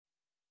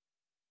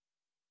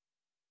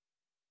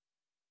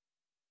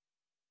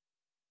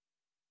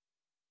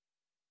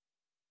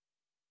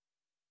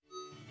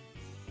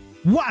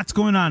What's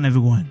going on,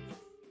 everyone?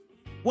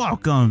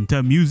 Welcome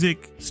to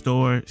Music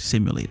Store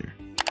Simulator.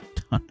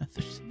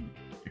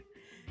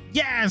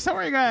 Yes, how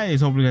are you guys?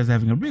 Hope you guys are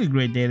having a really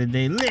great day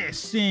today.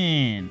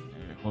 Listen,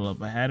 hold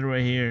up, I had it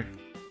right here.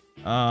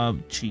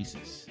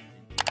 Jesus.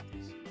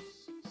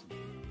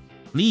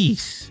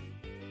 Please.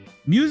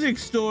 Music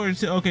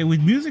stores. Okay,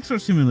 with Music Store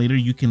Simulator,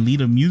 you can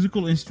lead a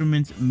musical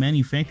instruments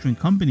manufacturing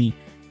company,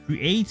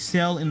 create,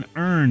 sell, and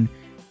earn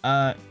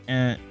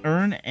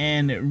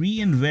and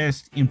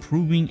reinvest,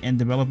 improving and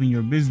developing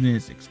your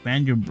business,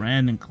 expand your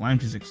brand, and climb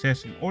to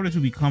success in order to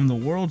become the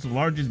world's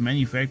largest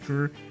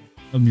manufacturer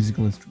of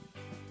musical instruments.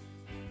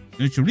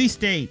 Its release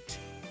date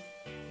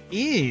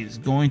is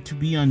going to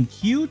be on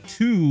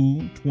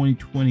Q2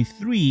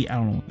 2023. I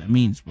don't know what that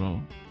means,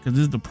 bro, because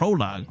this is the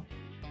prologue.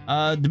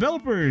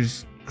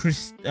 Developers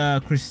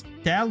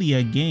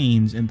Crystalia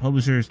Games and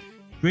publishers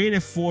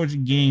Creative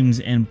Forge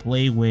Games and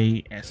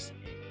Playway SA.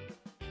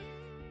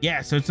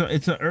 Yeah, so it's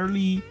an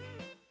early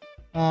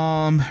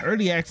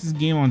access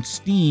game on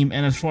Steam,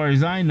 and as far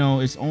as I know,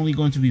 it's only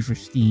going to be for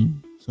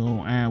Steam,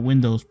 so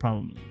Windows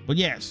probably. But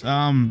yes,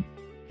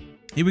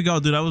 here we go,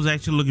 dude. I was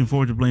actually looking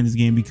forward to playing this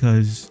game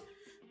because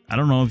I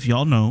don't know if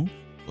y'all know,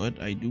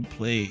 but I do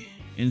play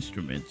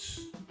instruments,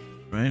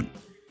 right?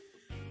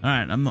 All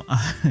right,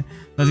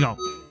 let's go.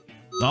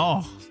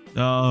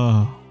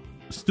 Oh,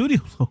 studio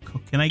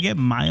logo. Can I get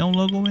my own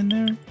logo in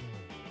there?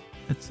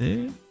 That's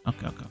it.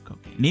 Okay.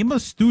 Name a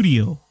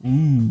studio.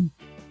 Ooh.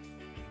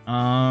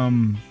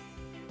 Right.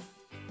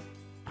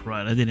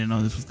 I didn't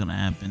know this was gonna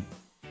happen.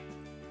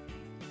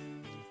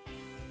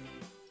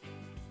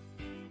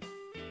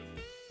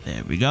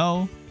 There we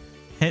go.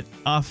 Head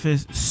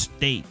office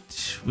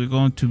state. We're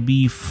going to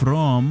be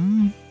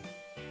from,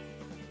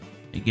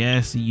 I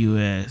guess, the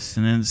US,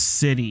 and then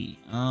city.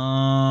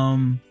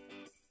 Do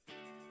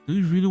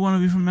you really want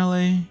to be from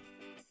LA?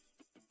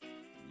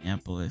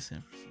 Minneapolis,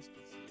 San Francisco,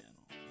 Seattle.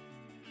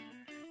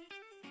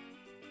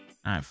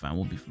 Alright, fine,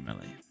 we'll be from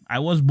LA. I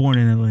was born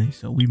in LA,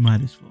 so we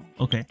might as well.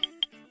 Okay.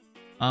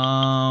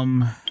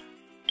 Jeez,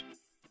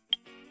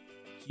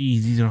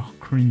 these are all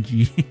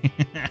cringy.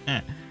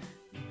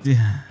 This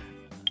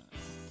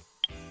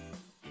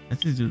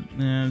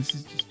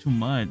is just too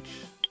much.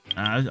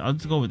 I'll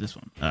just go with this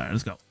one. Alright,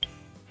 let's go.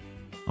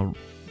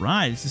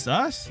 Alright, is this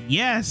us?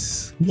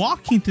 Yes!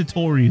 Walking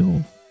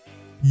tutorial.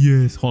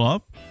 Yes, hold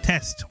up.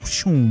 Test.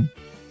 Whooshoom.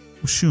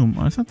 Whooshoom.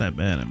 Oh, it's not that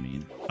bad, I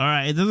mean.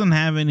 Alright, it doesn't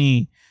have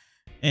any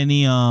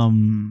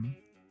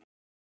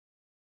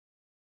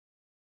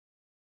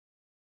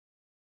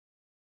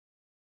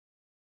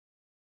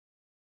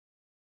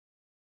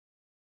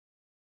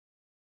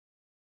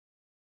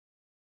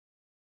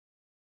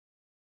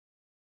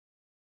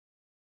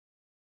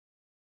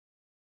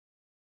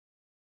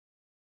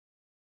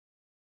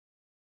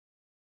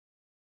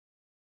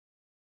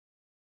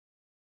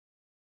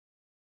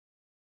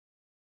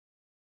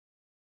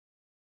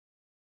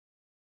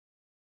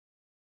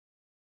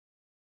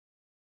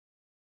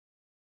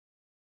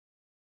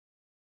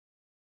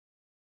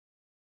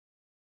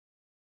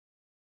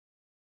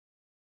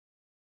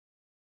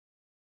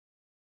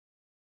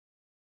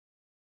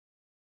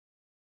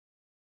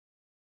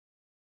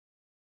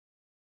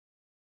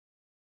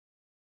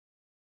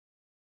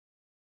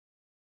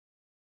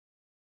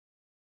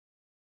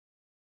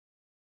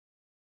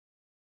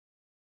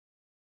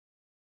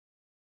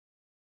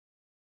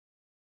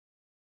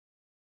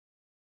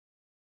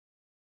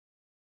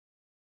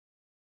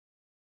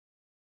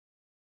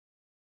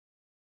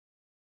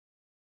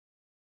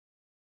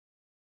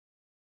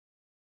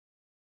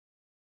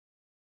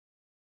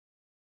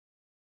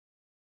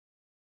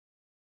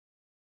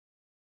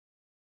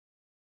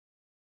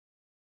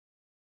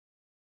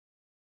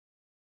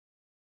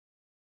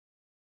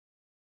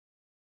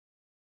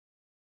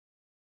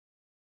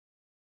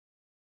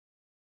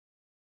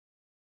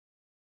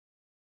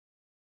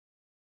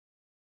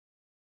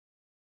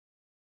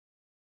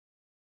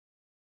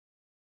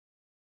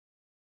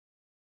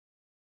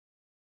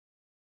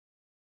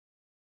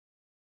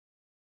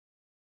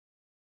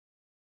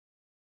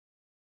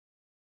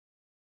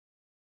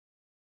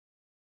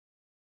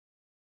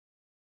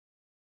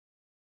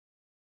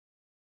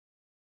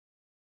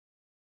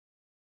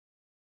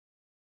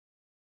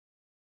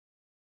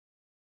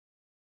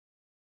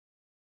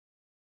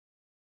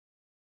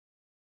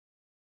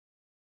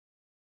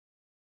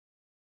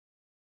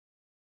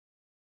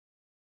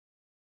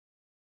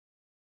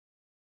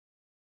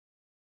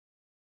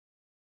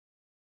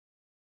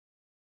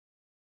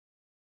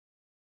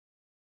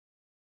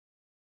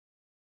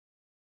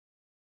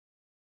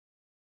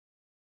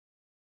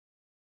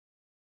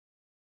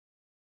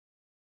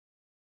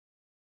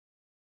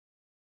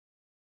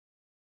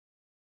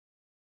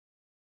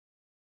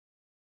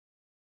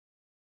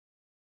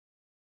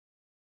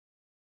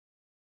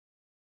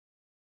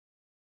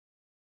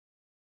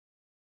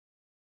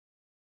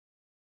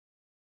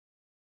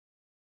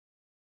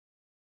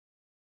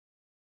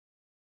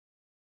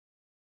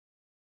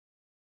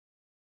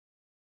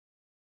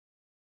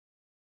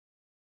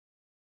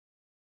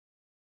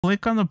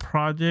click on the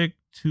project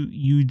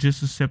you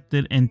just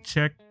accepted and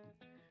check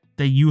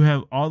that you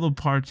have all the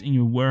parts in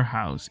your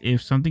warehouse.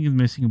 If something is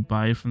missing,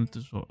 buy it from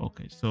the store.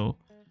 Okay, so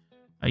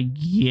I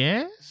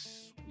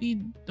guess we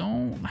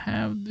don't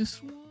have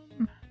this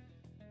one.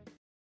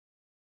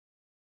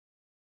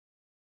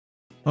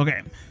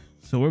 Okay,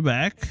 so we're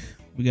back.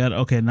 We got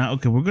now.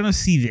 Okay, we're gonna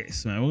see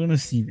this, man. We're gonna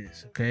see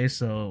this. Okay,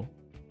 so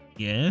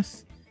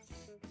yes,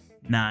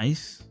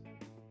 nice.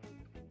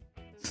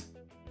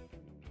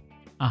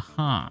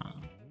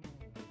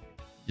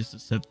 Just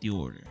accept the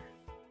order.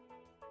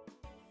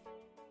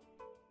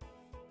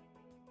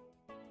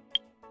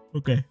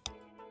 Okay.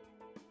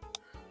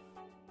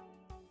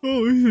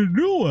 Oh, it's a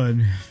new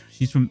one.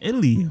 She's from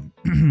Italy.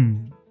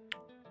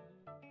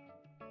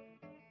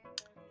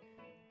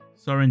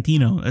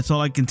 Sorrentino. That's all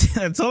I can.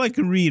 That's all I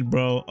can read,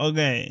 bro.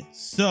 Okay,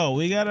 so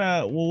we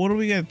gotta. Well, what do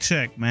we gotta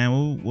check,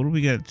 man? What do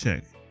we gotta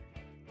check?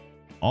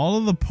 All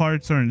of the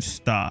parts are in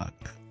stock,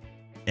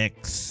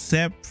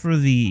 except for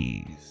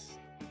these.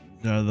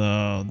 These are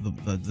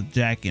the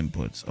jack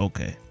inputs.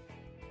 Okay.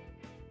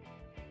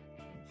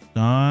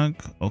 Stock.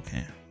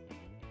 Okay.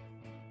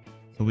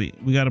 So we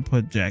gotta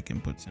put jack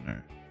inputs in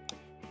her.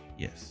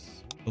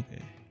 Yes.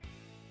 Okay.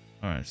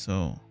 All right.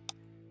 So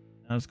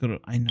now let's go to.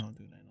 I know,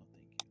 dude.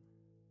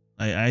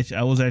 I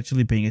was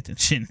actually paying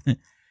attention.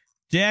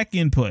 Jack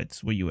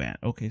inputs, where you at?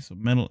 Okay, so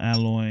metal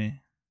alloy.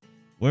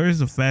 Where is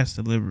the fast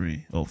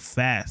delivery? Oh,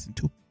 fast in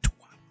 2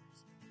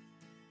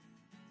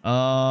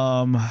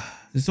 hours.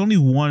 There's only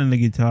one in the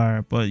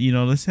guitar, but you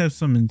know, let's have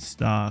some in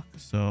stock.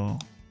 So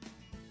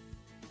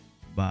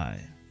buy.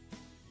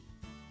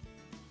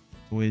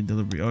 Wait,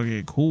 delivery.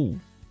 Okay, cool.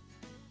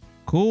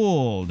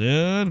 Cool,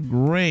 dude.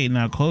 Great.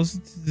 Now close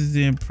to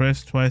the end,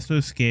 press twice to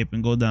escape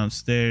and go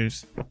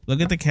downstairs.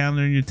 Look at the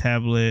calendar in your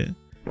tablet.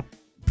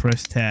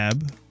 Press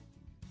tab.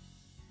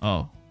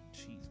 Oh,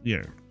 jeez, we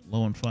are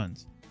low on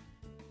funds.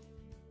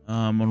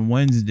 On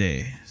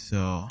Wednesday.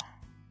 So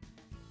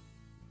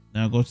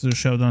now go to the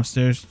shelf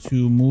downstairs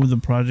to move the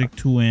project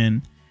to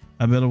an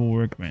available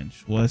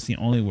workbench. Well, that's the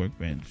only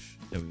workbench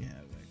that we have.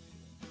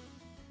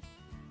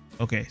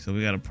 Okay, so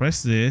we gotta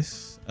press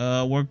this.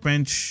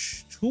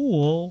 Workbench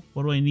tool.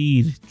 What do I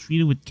need?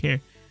 Treat it with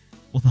care.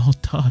 Well, no,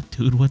 duh,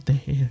 dude. What the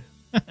hell?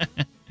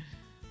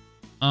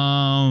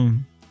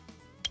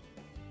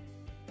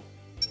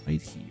 Right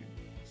here.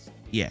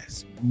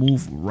 Yes,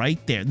 move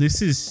right there.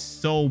 This is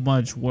so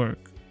much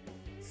work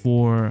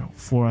for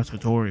a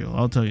tutorial.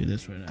 I'll tell you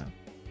this right now.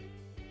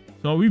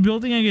 So are we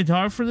building a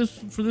guitar for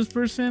this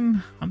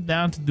person? I'm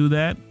down to do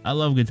that. I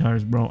love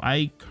guitars, bro.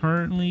 I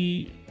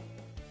currently.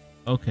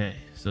 Okay,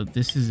 so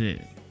this is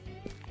it.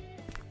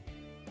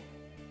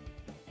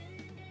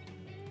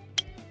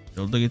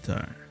 Build the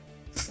guitar.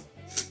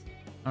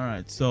 All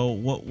right, so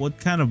what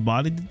kind of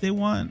body did they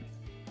want?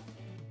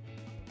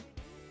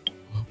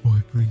 Oh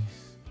boy, please.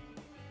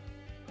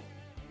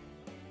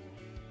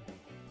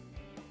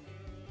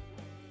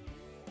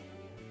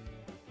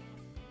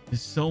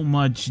 There's so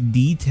much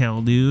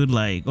detail, dude.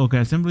 Like, okay,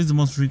 assembly is the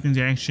most frequent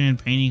action.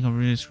 Painting,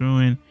 covering,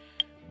 screwing.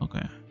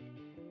 Okay.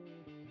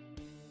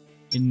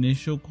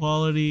 Initial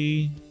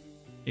quality,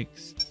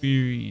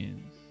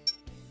 experience.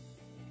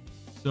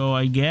 So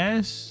I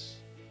guess.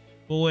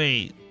 Oh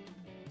wait.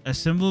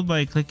 Assembled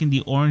by clicking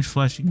the orange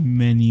flashing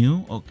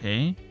menu.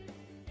 Okay.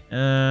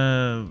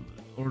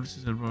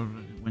 Orders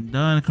when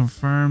done,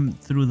 confirm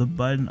through the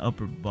button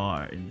upper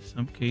bar. In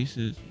some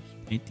cases,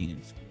 it's painting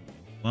and screwing.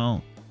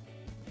 Well.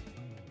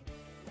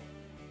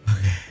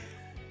 Okay.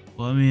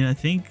 Well, I mean, I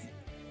think.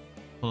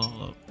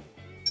 Hold up.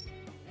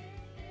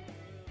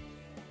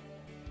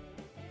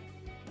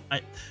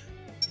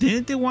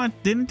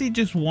 Didn't they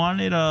just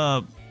wanted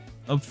a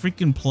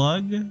freaking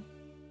plug?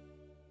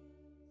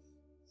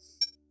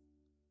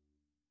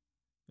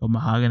 Oh,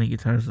 mahogany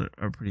guitars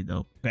are pretty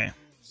dope. Okay,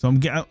 so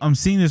I'm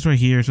seeing this right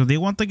here. So they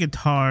want the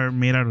guitar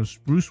made out of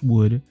spruce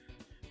wood,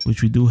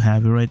 which we do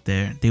have it right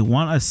there. They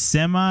want a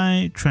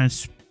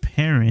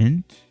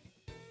semi-transparent,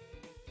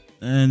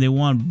 and they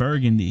want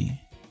burgundy.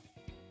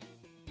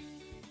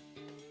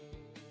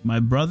 My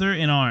brother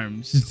in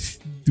arms.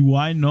 Do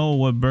I know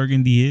what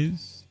burgundy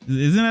is?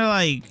 Isn't it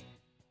like?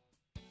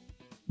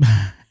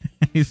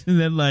 Isn't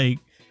it like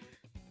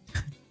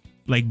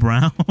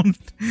brown?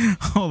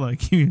 Hold on,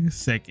 give me a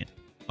second.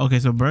 Okay,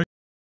 so burgundy.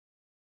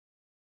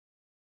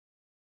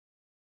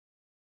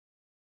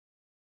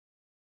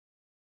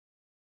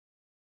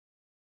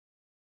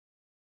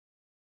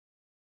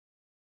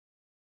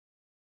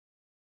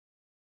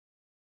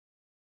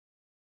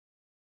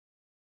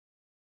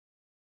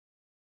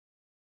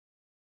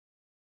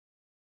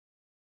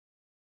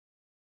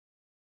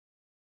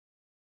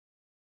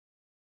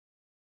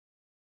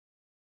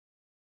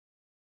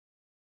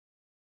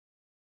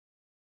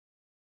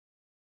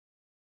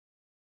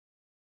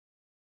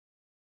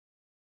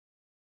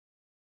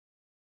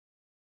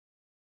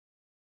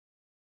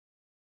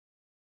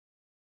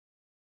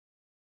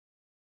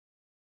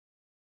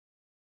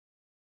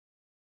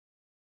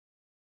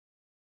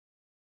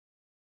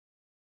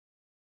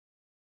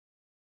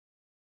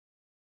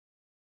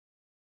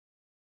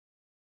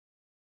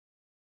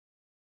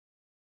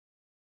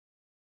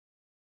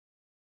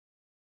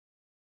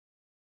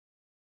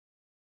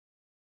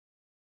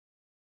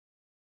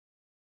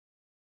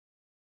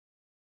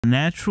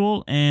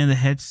 natural, and the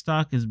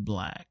headstock is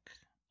black.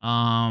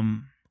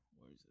 Where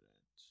is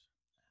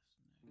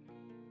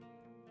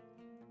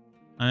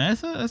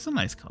it at? That's a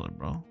nice color,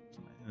 bro.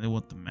 They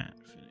want the matte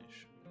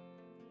finish.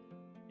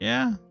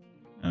 Yeah,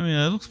 I mean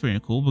that looks pretty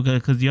cool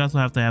because you also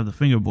have to have the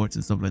fingerboards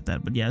and stuff like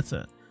that. But yeah, it's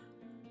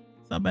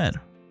not bad.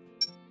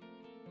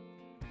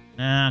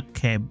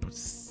 Okay,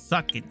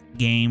 suck it,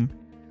 game.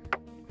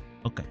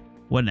 Okay,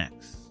 what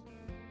next?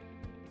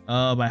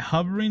 By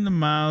hovering the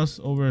mouse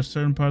over a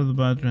certain part of the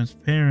body,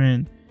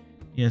 transparent.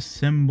 Yes,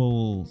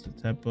 symbols. The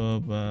type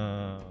of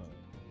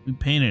we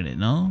painted it.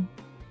 No,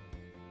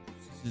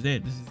 this is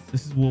it.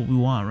 This is what we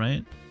want,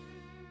 right,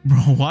 bro?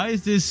 Why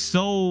is this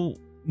so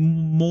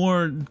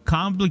more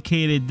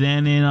complicated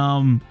than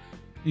in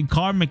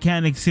Car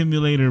Mechanic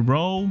Simulator,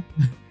 bro?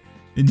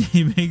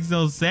 It makes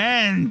no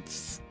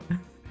sense.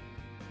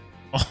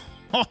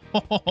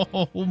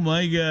 Oh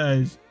my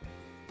gosh.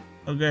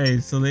 Okay,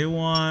 so they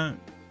want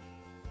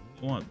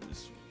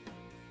this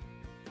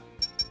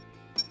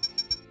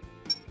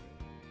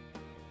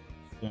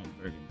one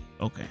burgundy.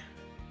 Okay.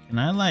 Can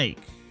I like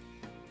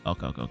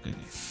okay.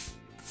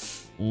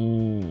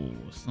 Oh,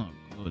 it's not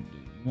good,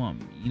 dude. You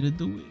want me to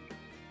do it?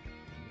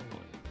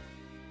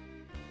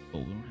 Oh,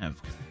 we don't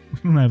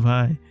have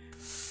high.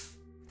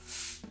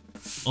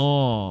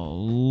 Oh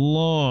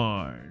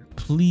Lord.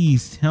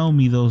 Please tell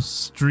me those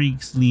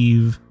streaks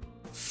leave.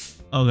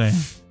 Okay.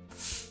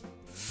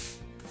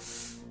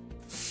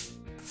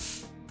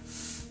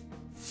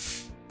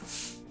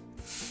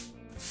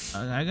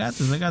 I got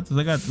this. Look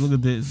at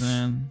this,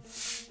 man.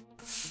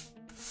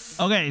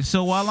 Okay,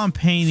 so while I'm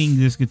painting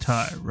this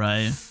guitar,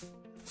 right?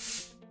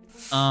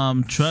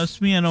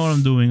 Trust me, I know what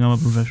I'm doing. I'm a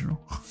professional.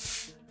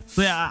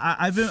 So yeah,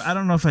 I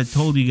don't know if I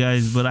told you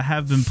guys, but I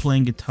have been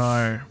playing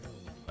guitar.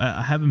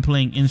 I have been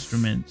playing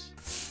instruments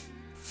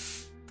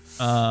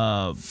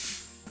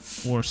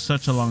for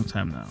such a long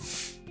time now.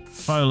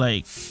 Probably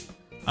like,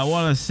 I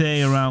want to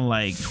say around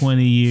like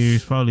 20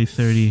 years, probably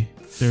 30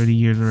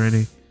 years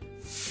already.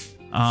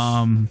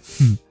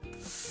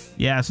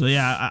 Yeah, so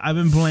yeah, I've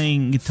been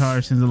playing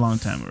guitar since a long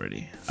time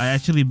already. I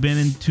actually been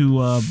into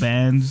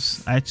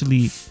bands. I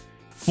actually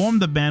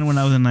formed a band when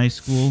I was in high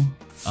school,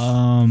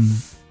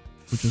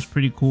 which was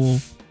pretty cool.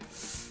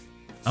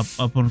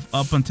 Up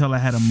until I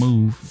had to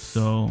move.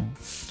 So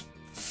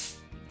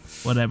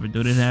whatever,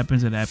 dude, it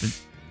happens.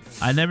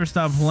 I never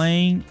stopped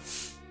playing,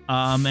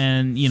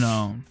 and you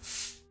know,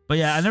 but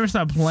yeah, I never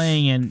stopped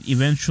playing, and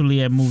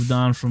eventually I moved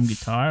on from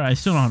guitar. I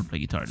still know how to play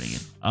guitar again.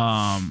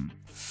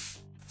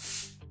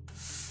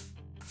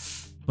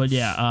 But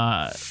yeah,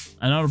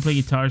 I know how to play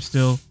guitar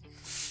still,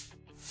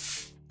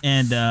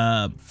 and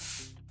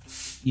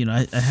you know,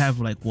 I have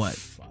like what,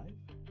 5?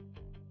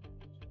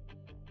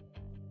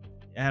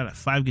 I have like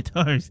 5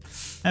 guitars.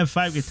 I have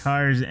 5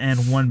 guitars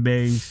and 1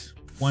 bass,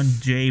 1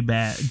 J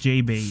bass,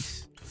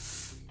 jazz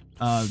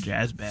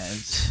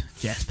bass.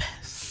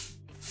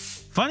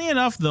 Funny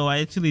enough, though, I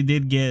actually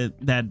did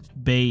get that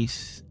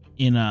bass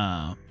in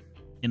a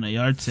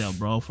yard sale,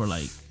 bro, for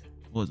like,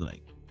 what was it,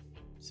 like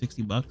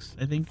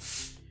 $60, I think.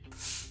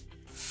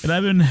 And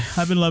I've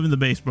been loving the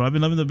bass, bro. I've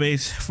been loving the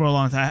bass for a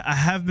long time. I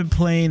have been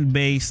playing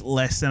bass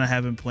less than I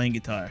have been playing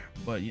guitar,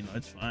 but you know,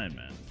 it's fine,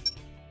 man.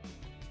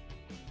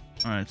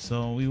 All right,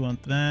 so we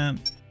want that.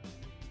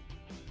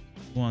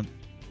 We want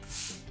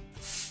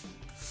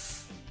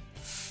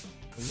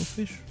a little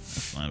fish.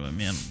 That's fine by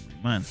me. I don't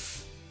really mind.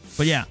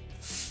 But yeah,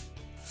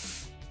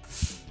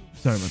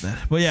 sorry about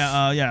that. But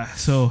yeah, yeah.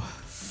 So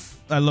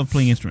I love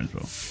playing instruments,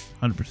 bro.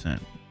 100%.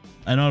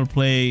 I know how to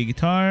play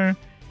guitar.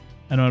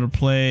 I know how to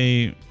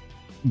play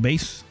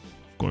bass,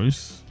 of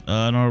course.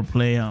 I know how to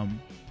play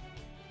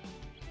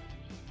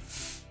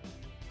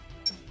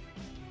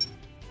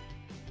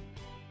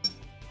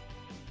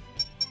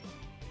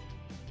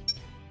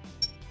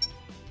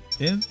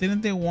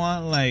Didn't they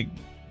want like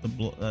the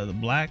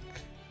black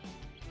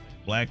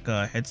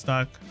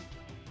headstock?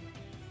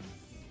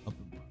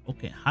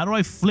 Okay, how do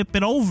I flip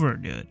it over,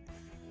 dude?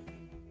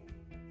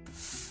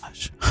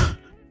 Gosh.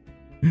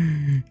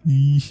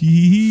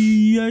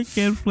 I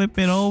can't flip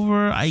it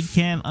over. I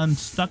can't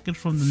unstuck it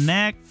from the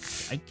neck.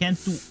 I can't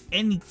do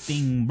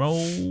anything, bro.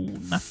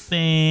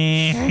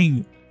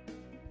 Nothing.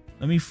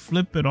 Let me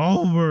flip it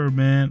over,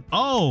 man.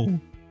 Oh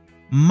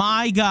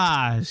my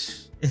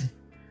gosh.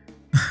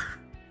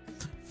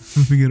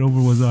 Flipping it over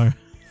was our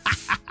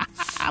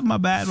my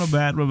bad.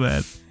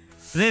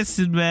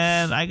 Listen,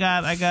 man, I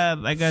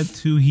got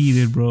too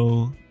heated,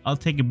 bro. I'll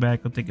take it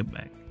back.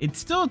 It's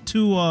still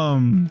too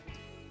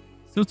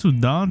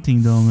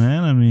daunting though,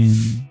 man. I mean,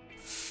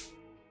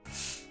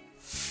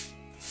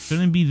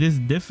 shouldn't be this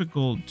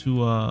difficult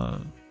to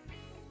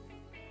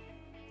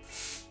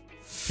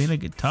play a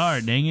guitar,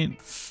 dang it.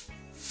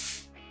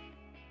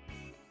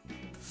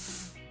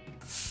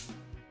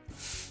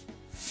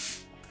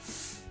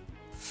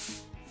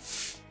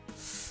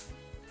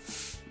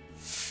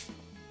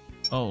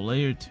 Oh,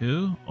 layer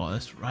 2? Oh,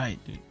 that's right,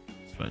 dude.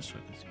 That's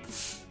right.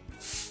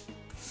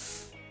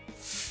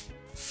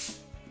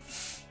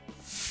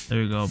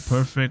 There we go.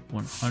 Perfect.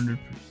 100%.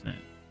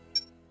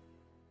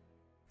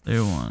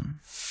 Layer 1.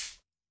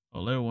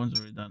 Oh, layer 1's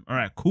already done. All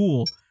right,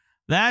 cool.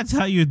 That's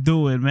how you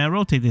do it, man.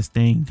 Rotate this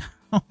thing.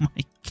 Oh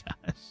my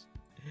gosh.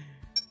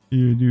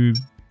 Dude.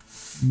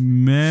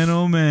 Man,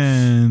 oh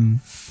man.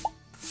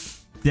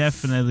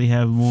 Definitely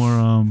have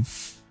more,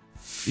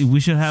 we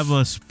should have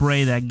a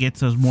spray that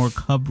gets us more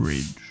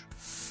coverage.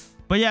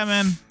 But yeah,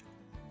 man.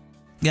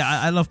 Yeah,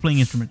 I love playing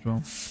instruments,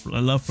 bro. I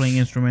love playing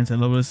instruments. I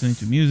love listening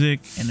to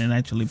music and then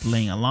actually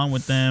playing along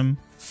with them.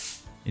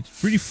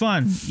 It's pretty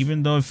fun,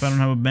 even though if I don't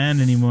have a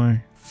band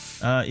anymore.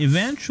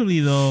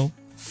 Eventually,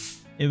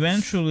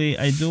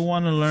 I do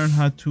want to learn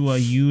how to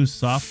use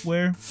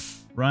software,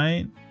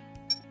 right?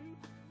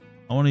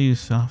 I want to use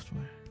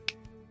software.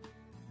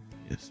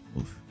 Yes,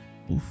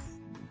 move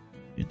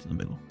into the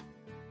middle.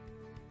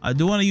 I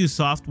do want to use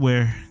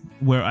software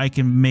where I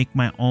can make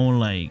my own,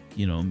 like,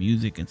 you know,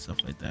 music and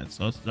stuff like that.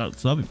 So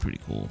that'll be pretty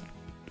cool.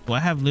 Do I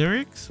have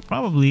lyrics?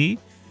 Probably.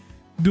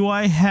 Do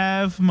I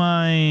have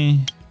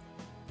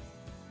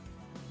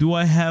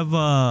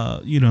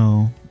you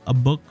know, a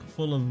book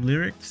full of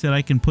lyrics that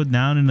I can put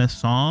down in a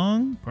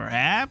song?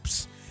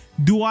 Perhaps.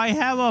 Do I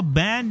have a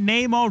band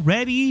name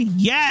already?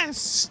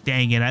 Yes.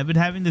 Dang it. I've been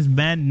having this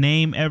band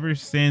name ever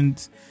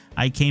since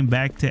I came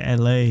back to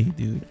LA,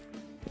 dude.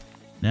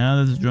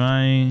 Now that the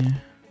drawing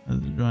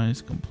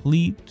is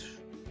complete.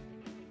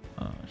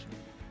 All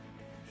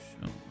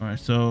right,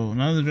 so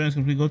now that the drawing is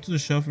complete, go to the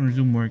shelf and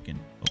resume working.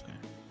 Okay.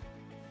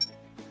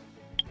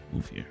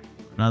 Move here.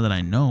 Now that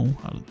I know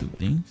how to do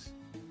things.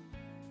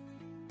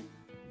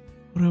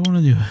 What do I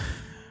want to do?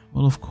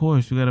 Well, of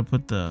course, we got to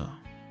put the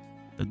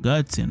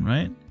guts in,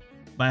 right?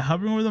 By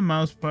hovering over the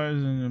mouse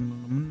bars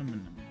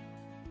and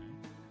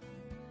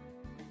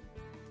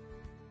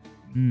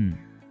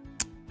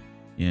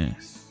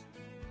yes.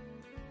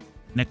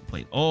 Neck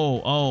plate.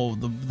 Oh,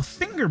 the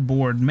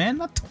fingerboard, man.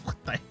 Not the, what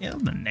the hell,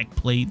 the neck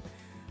plate.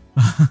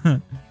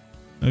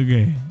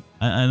 Okay,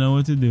 I know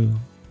what to do.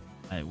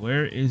 All right,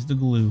 where is the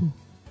glue?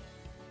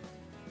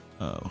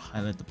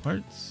 Highlight the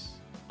parts.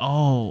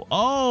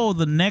 Oh,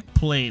 the neck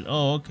plate.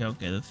 Oh,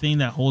 okay. The thing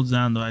that holds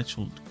down the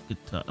actual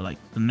guitar, like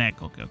the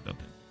neck. Okay.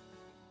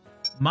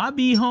 My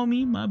B,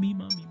 homie. My B.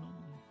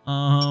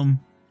 I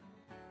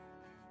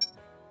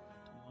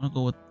wanna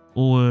go with.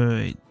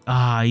 Wait.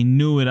 I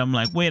knew it. I'm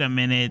like, wait a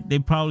minute. They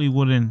probably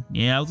wouldn't.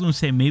 Yeah, I was gonna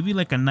say maybe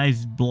like a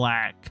nice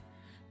black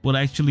would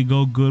actually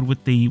go good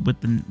with the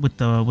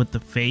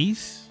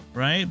face,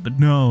 right? But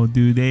no,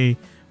 dude. They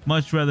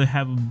much rather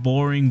have a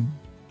boring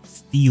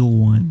steel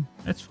one.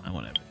 That's fine.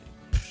 Whatever.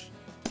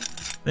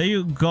 There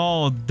you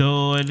go,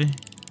 dude.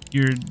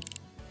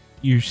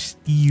 Your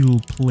steel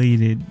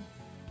plated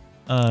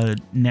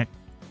neck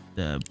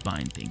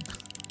bind thing.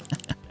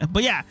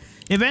 But yeah,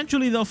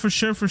 eventually though, for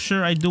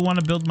sure, I do want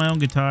to build my own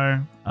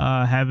guitar,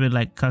 have it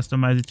like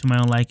customize it to my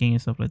own liking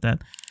and stuff like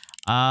that.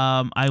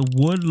 I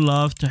would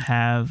love to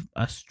have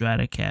a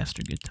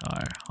Stratocaster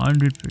guitar,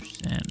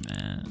 100%,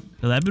 man,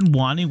 because I've been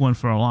wanting one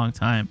for a long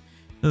time.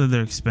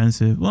 They're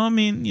expensive. Well, I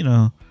mean, you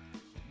know,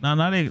 not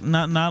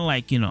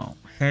like, you know,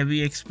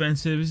 heavy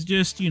expensive. It's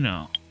just, you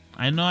know,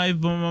 I know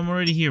I'm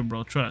already here,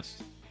 bro.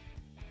 Trust.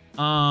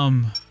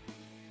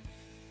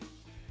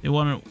 They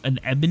want an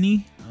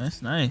ebony. Oh,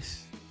 that's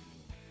nice.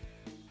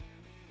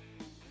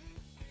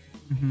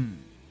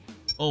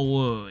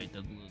 Oh wait,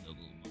 the glue.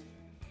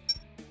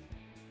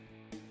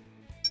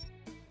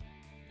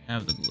 I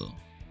have the glue.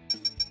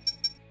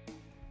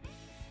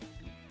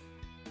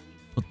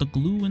 Put the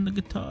glue in the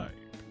guitar.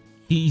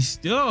 He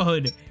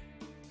stood.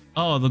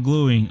 Oh, the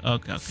gluing.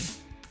 Okay.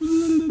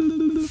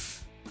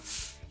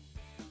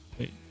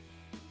 Wait.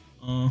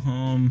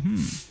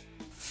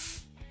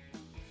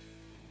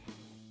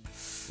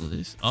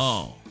 This.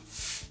 Oh.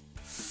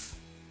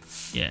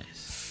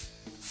 Yes.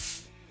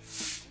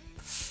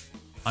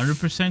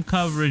 100%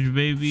 coverage,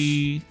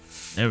 baby.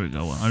 There we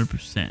go.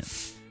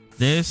 100%.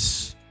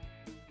 This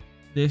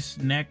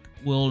neck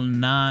will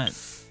not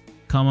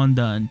come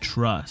undone.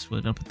 Trust. We're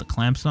gonna put the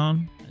clamps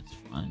on. That's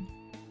fine.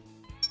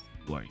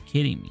 You are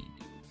kidding me,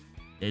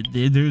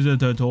 dude. There's a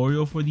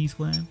tutorial for these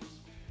clamps.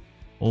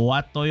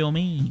 What do you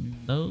mean,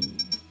 though?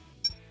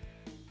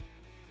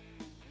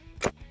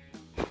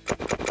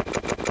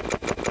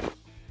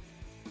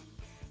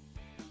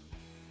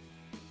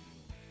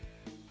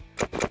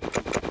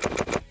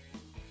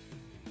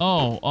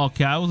 Oh,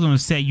 okay. I was gonna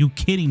say, you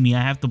kidding me?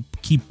 I have to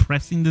keep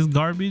pressing this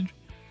garbage,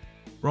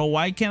 bro.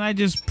 Why can't I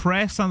just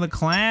press on the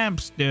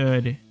clamps,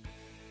 dude?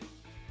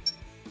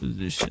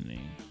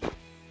 Positioning.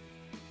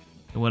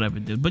 Whatever,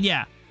 dude. But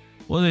yeah,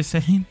 what was I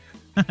saying?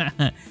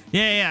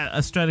 yeah, a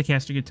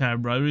Stratocaster guitar,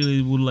 bro. I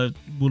really would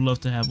love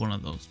to have one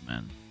of those,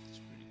 man.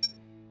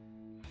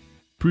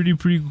 Pretty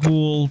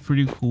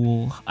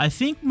cool. I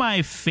think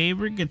my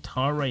favorite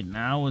guitar right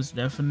now is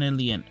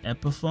definitely an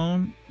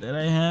Epiphone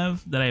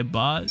that I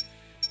bought,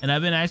 and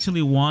I've been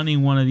actually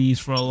wanting one of these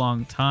for a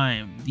long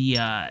time. The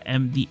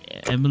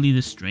Emily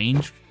the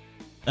Strange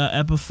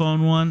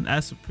Epiphone one.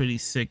 That's a pretty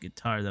sick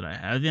guitar that I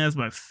have. I think that's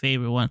my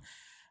favorite one.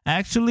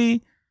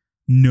 Actually,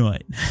 no.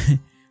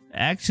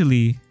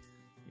 Actually,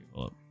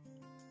 hold up.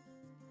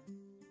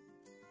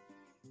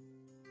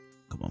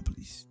 Come Come on,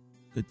 please.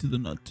 Get to the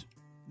nut.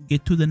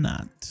 Get to the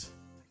nut.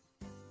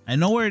 I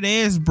know where it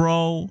is,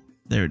 bro.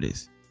 There it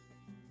is.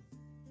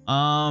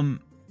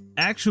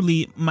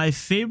 Actually, my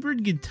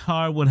favorite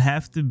guitar would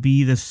have to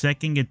be the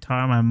second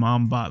guitar my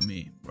mom bought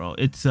me, bro.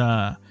 It's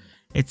a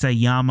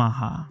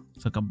Yamaha.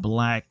 It's like a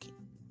black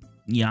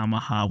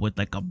Yamaha with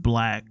like a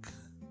black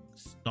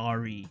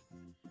starry,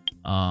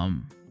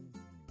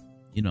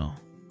 you know,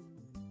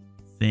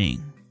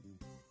 thing.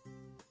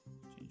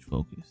 Change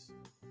focus.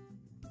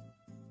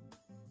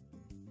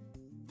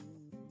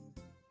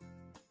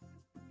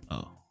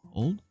 Oh,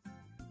 hold.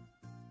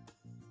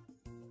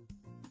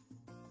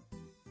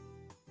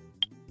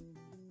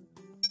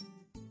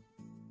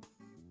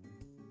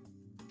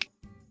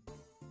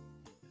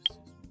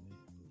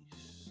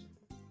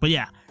 But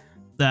yeah,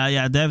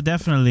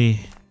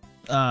 definitely.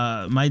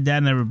 My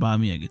dad never bought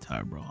me a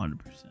guitar, bro. 100%.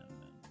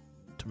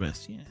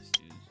 Interesting, yes.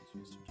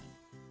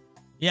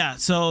 Yeah.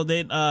 So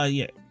they,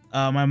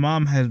 my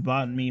mom has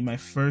bought me my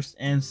first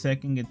and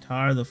second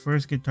guitar. The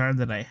first guitar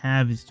that I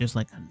have is just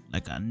like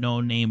a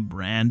no-name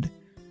brand.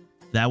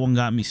 That one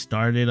got me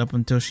started up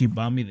until she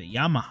bought me the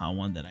Yamaha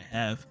one that I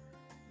have.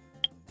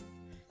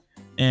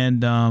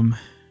 And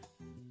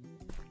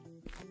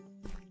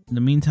in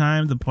the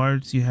meantime, the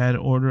parts you had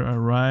ordered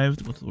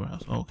arrived. Go to the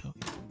warehouse. Oh, okay.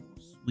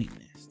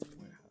 Sweetness. The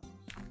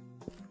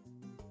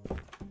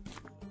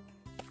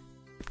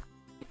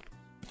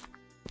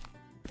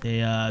warehouse.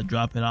 They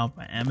drop it off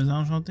by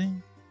Amazon or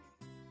something.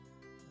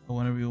 Or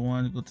whenever you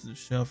want, go to the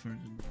shelf.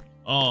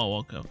 Oh,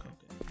 okay.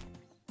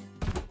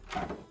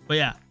 But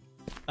yeah,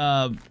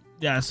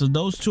 yeah. So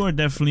those two are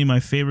definitely my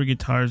favorite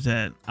guitars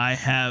that I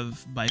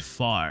have by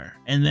far.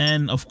 And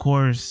then, of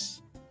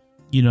course,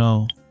 you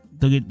know,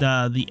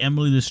 the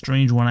Emily the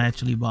Strange one I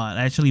actually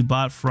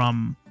bought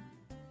from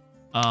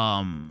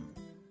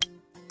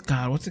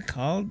God, what's it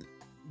called?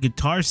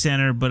 Guitar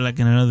Center, but like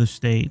in another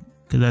state,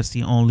 because that's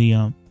the only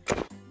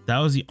that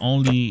was the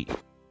only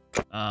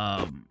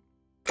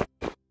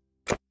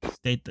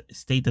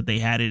state that they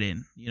had it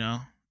in, you know.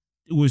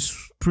 It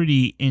was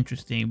pretty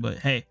interesting, but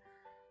hey,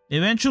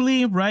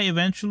 eventually we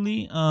gotta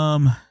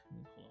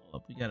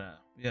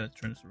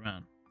turn this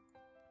around.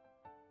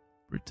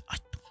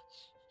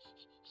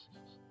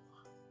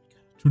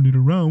 Turn it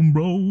around,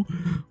 bro.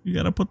 We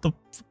gotta put the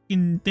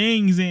fucking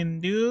things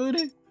in, dude.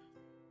 There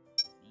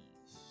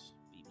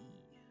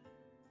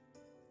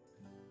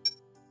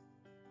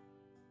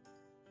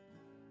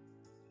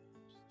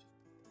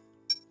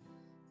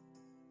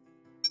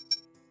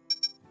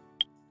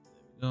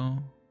we go.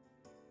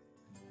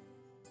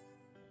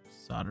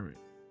 Solder it.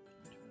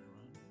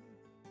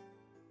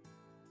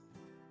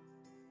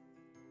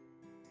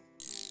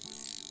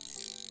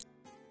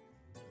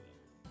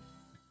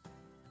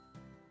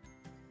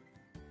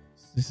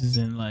 This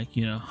isn't like,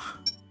 you know.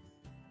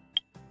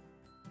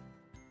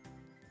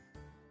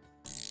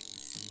 There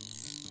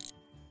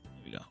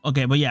we go.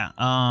 Okay, but yeah,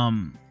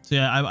 so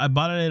yeah, I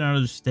bought it in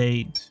another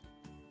state,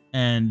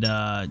 and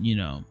you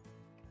know,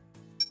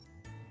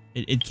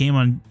 it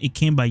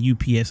came by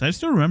UPS. I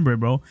still remember it,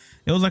 bro.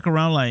 It was like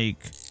around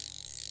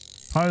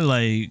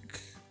probably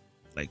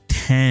like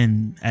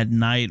 10 at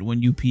night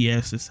when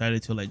UPS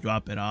decided to like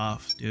drop it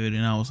off, dude.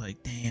 And I was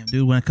like, damn,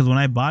 dude, because when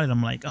I bought it,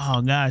 I'm like,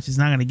 oh gosh, it's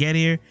not gonna get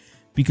here.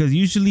 Because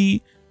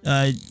usually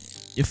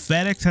if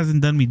FedEx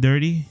hasn't done me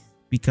dirty,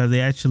 because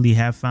they actually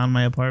have found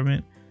my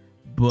apartment,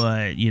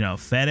 but you know,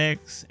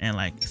 FedEx and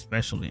like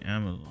especially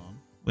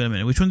Amazon. Wait a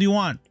minute, which one do you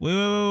want?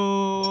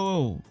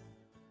 Whoa.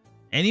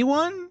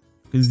 Anyone?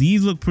 Because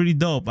these look pretty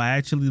dope. I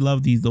actually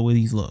love these, the way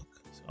these look.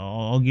 So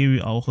I'll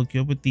hook you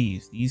up with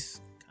these.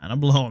 These kind of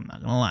blow, I'm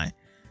not gonna lie.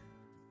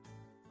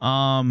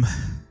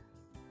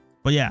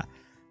 But yeah,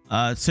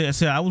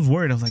 so I was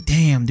worried. I was like,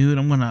 damn, dude,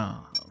 I'm gonna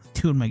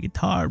tune my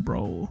guitar,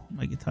 bro.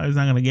 My guitar's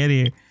not gonna get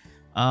here.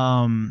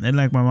 And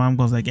like my mom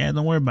goes like, yeah,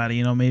 don't worry about it,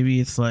 you know, maybe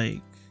it's like,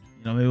 you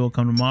know, maybe we'll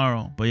come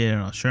tomorrow. But yeah, you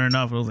know, sure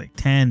enough, it was like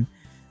 10.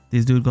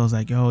 This dude goes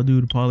like, yo,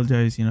 dude,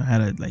 apologize, you know, had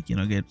to like, you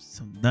know, get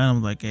some done.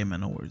 I'm like, hey man,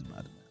 no worries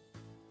about it, man.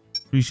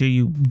 Appreciate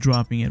you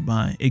dropping it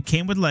by. It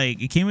came with like,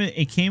 it came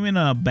in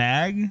a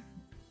bag,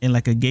 in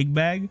like a gig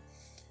bag,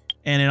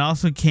 and it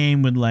also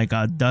came with like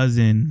a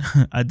dozen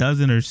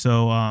or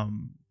so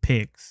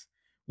picks.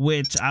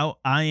 Which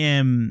I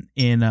am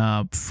in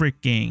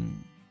freaking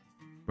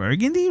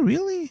Burgundy,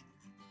 really?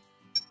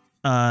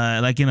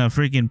 Like in a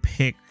freaking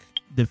pick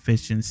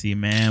deficiency,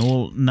 man.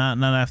 Well, not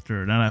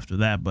after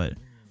that, but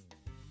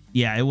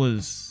yeah, it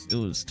was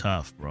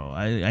tough, bro.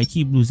 I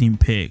keep losing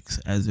picks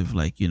as if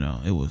like, you know,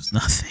 it was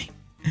nothing.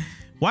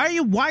 Why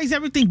is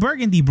everything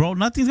burgundy, bro?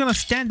 Nothing's gonna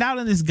stand out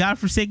in this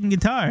godforsaken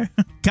guitar.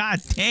 God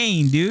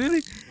dang,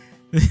 dude.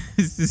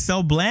 This is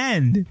so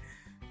bland.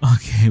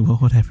 Okay, well,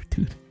 whatever,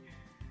 dude.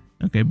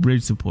 Okay,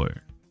 bridge support.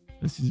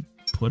 Let's just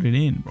put it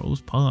in, bro.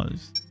 Let's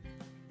pause.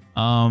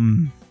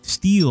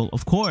 Steel,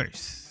 of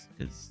course,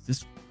 because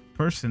this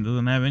person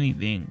doesn't have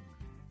anything.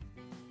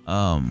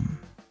 What?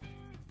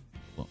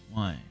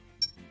 Why?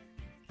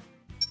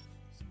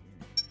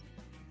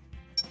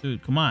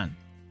 Dude, come on,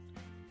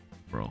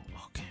 bro.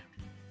 Okay.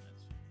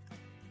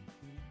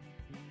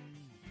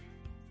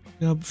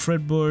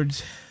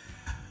 Fretboards.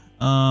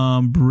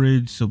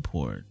 Bridge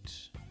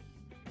support.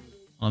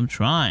 I'm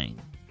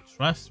trying.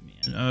 Trust me.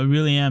 I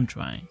really am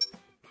trying.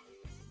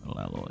 Metal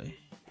alloy.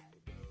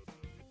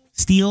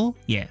 Steel?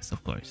 Yes,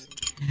 of course.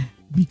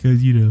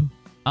 Because you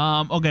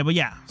know. Okay, but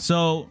yeah.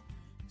 So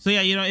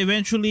yeah, you know,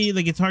 eventually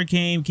the guitar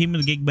came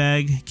with a gig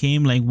bag,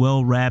 came like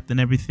well wrapped and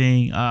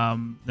everything.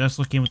 They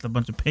also came with a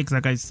bunch of picks,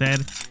 like I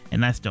said,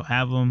 and I still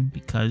have them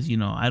because, you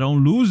know, I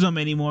don't lose them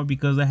anymore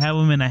because I have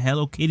them in a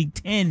Hello Kitty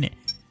tin,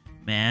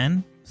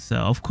 man. So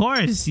of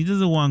course he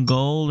doesn't want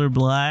gold or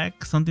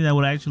black, something that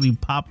would actually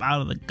pop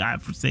out of the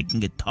godforsaken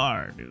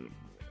guitar, dude.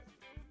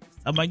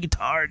 It's not my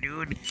guitar,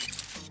 dude.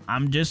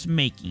 I'm just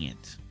making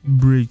it.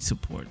 Bridge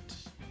support.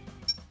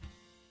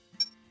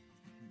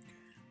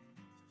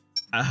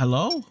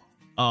 Hello?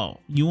 Oh,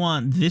 you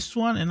want this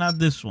one and not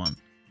this one?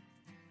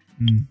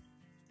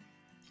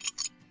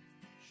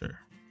 Sure.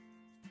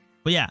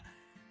 But yeah,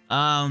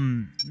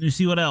 you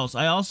see what else?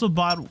 I also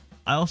bought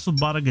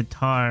a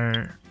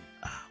guitar.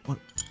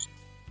 What's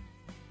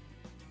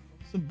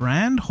the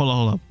brand?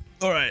 Hold up.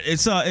 All right,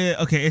 it's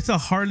a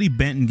Harley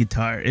Benton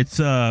guitar. It's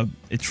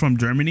from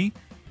Germany.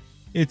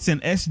 It's an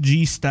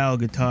SG style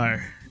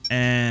guitar,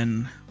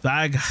 and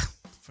I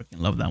freaking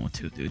love that one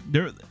too,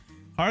 dude.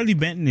 Harley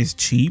Benton is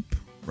cheap,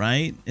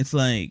 right? It's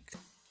like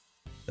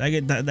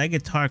that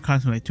guitar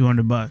cost me like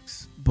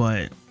 $200,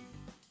 but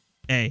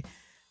hey,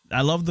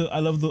 I love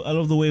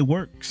the way it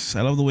works.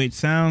 I love the way it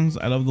sounds.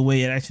 I love the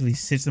way it actually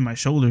sits on my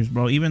shoulders,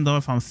 bro. Even though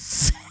if I'm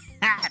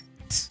fat,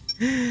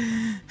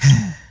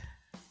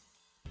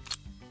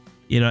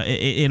 you know,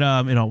 it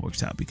all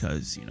works out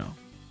because, you know,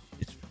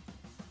 it's.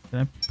 Can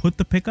I put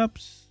the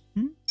pickups?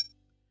 I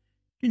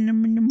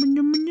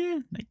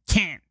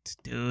can't,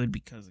 dude,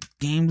 because the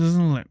game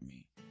doesn't let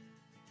me.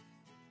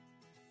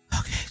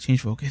 Okay,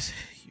 change focus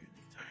here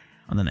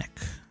on the neck.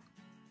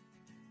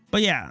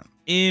 But yeah,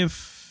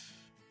 if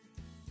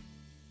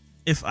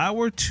I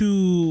were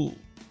to,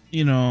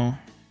 you know,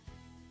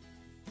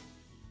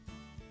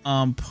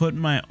 put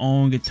my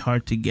own guitar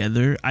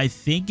together, I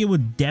think it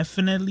would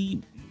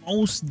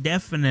most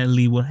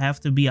definitely would have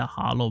to be a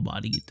hollow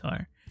body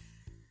guitar,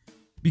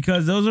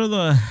 because those are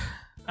the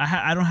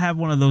I don't have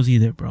one of those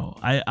either, bro.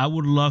 I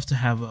would love to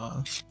have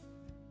a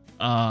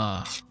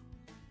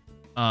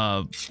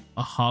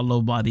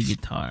hollow body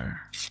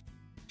guitar,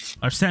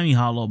 or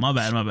semi-hollow. My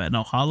bad.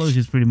 No, hollow is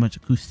just pretty much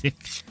acoustic.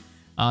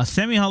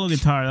 Semi-hollow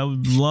guitar, I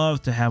would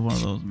love to have one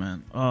of those,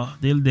 man. Oh,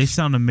 they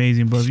sound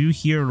amazing, bro. If you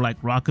hear like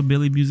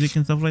rockabilly music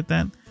and stuff like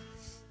that,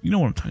 you know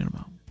what I'm talking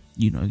about.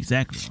 You know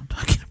exactly what I'm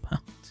talking about.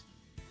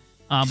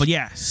 But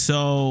yeah,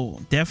 so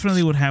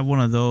definitely would have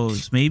one of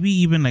those. Maybe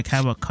even like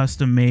have a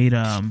custom made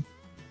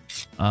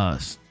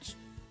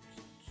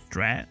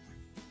Strat.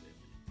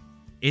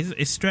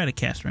 It's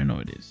Stratocaster, I know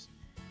it is,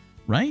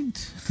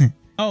 right?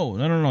 Oh,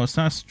 no, it's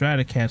not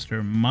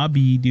Stratocaster.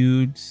 Mobby,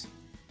 dudes.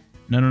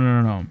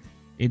 No.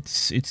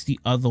 It's the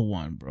other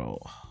one, bro.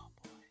 Oh,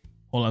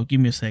 hold up,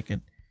 give me a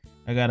second.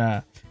 I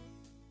gotta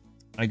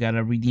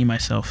redeem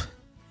myself.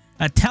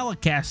 A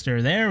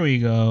Telecaster. There we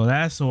go.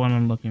 That's the one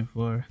I'm looking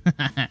for.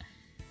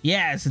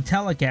 Yeah, it's a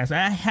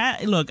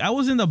Telecaster. Look, I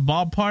was in the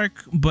ballpark,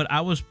 but I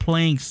was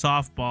playing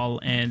softball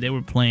and they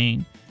were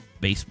playing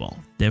baseball.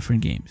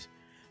 Different games.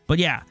 But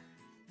yeah,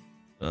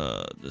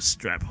 the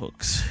strap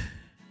hooks.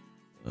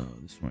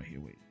 This one right here.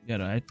 Wait,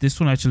 this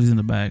one actually is in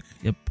the back.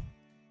 Yep.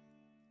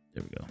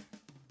 There we go.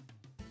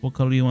 What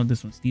color do you want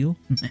this one? Steel?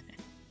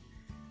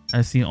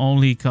 That's the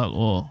only color.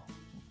 Oh,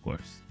 of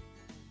course.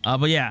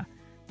 But yeah.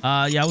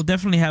 Yeah, I would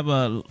definitely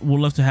would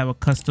love to have a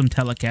custom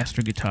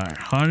Telecaster guitar.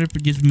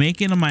 100%, just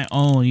making it on my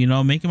own, you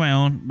know, making my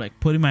own, like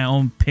putting my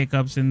own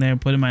pickups in there,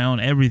 putting my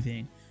own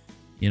everything,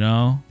 you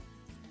know.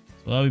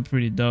 So that'd be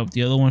pretty dope.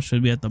 The other one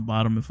should be at the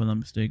bottom if I'm not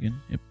mistaken.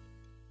 Yep.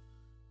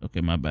 Okay,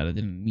 my bad. I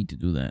didn't mean to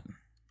do that.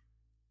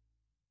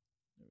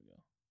 There we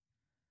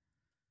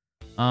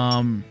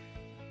go.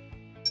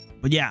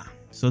 But yeah,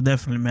 so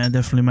definitely, man,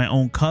 definitely my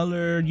own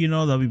color, you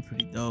know, that'd be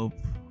pretty dope.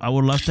 I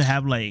would love to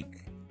have like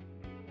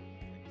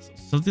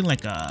something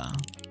like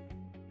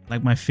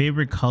my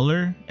favorite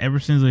color ever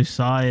since I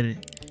saw it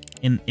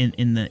in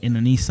the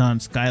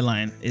Nissan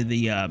Skyline,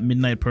 the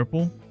midnight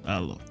purple.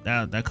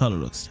 That color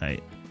looks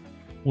tight.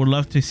 Would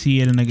love to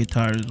see it in a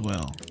guitar as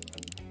well.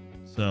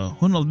 So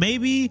who knows?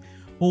 Maybe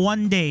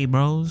one day,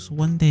 bros.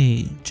 One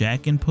day,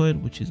 jack input,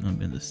 which is gonna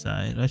be on the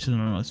side. Actually,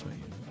 no, it's right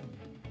here.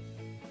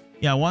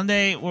 Yeah, one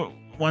day we'll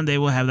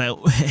have that.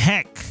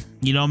 Heck,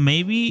 you know,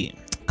 maybe,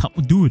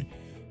 dude.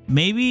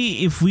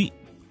 Maybe if we.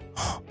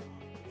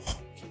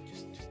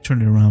 Turn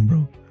it around,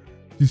 bro.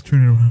 Just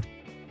turn it around.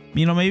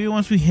 You know, maybe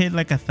once we hit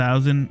like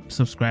 1,000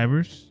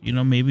 subscribers, you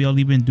know, maybe I'll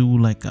even do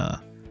like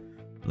a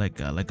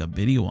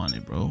video on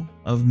it, bro,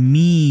 of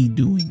me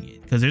doing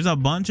it, because there's a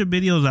bunch of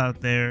videos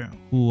out there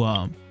who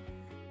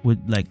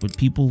with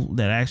people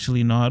that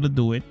actually know how to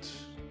do it,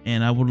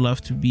 and I would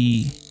love to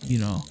be, you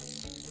know,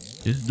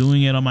 just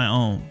doing it on my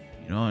own,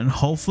 you know, and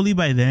hopefully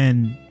by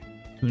then,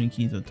 tuning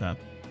keys on top.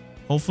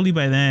 Hopefully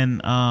by then,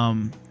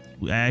 I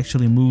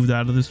actually moved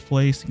out of this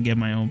place and get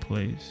my own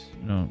place,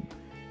 you know,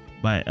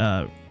 buy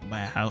a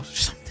house or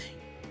something.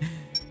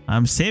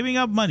 I'm saving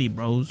up money,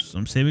 bros.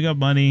 I'm saving up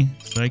money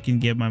so I can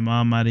get my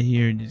mom out of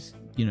here and just,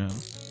 you know,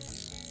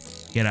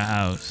 get a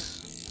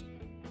house.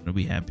 I'll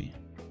be happy.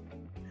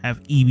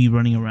 Have Evie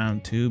running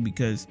around too,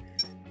 because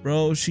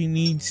bro, she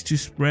needs to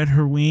spread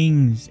her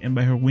wings. And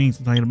by her wings,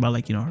 I'm talking about,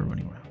 like, you know, her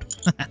running around.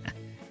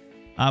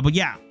 But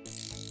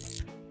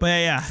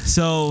yeah,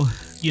 so,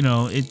 you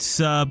know,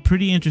 it's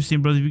pretty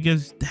interesting, bros. If you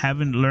guys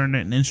haven't learned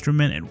an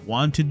instrument and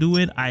want to do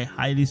it, I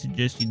highly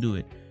suggest you do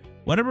it.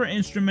 Whatever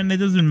instrument, it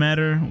doesn't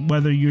matter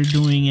whether you're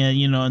doing it,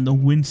 you know, in the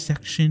wind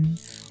section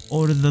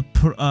or the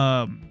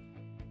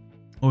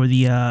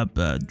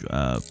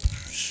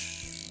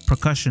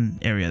percussion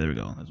area. There we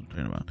go. That's what I'm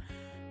talking about.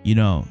 You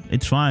know,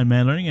 it's fine,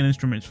 man. Learning an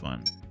instrument is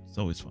fun. It's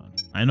always fun.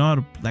 I know how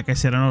to, like I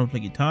said, I know how to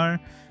play guitar.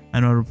 I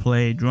know how to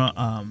play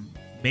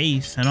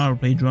bass. I know how to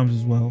play drums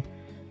as well.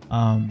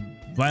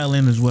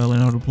 Violin as well. I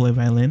know how to play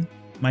violin.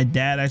 My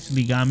dad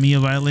actually got me a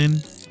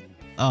violin.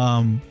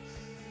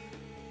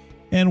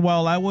 And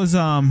while I was,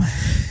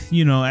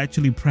 you know,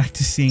 actually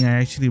practicing, I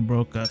actually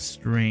broke a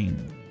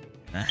string.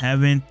 I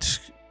haven't,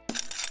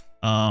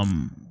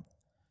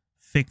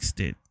 fixed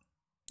it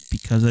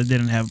because I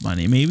didn't have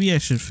money. Maybe I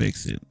should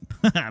fix it.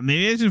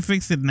 Maybe I should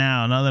fix it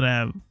now that I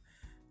have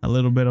a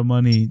little bit of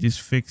money. Just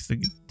fix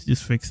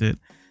it.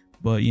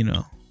 But, you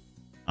know,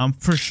 I'm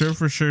for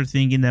sure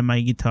thinking that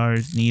my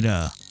guitars need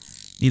a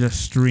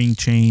string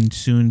change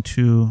soon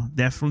too.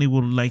 Definitely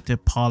would like to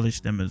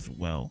polish them as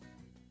well.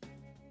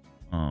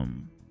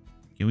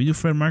 Can we do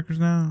fret markers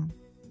now?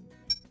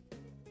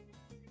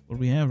 What do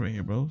we have right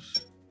here,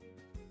 bros?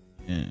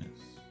 Yes.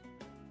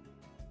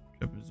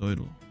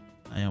 Trapezoidal.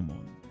 I am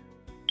on.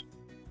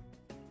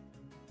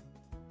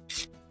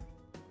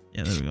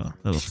 Yeah, there we go.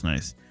 That looks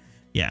nice.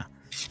 Yeah.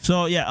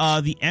 So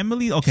yeah, the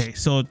Emily. Okay,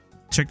 so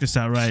check this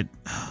out, right?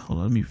 Hold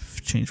on, let me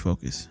change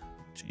focus.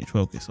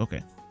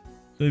 Okay.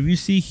 So if you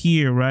see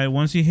here, right,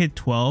 once you hit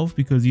 12,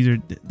 because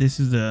this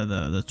is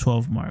the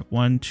 12 mark.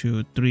 1,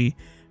 2, 3,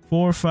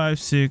 4, 5,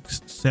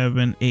 6,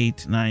 7,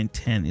 8, 9,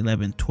 10,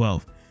 11,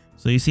 12.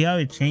 So you see how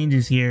it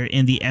changes here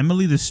in the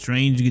Emily the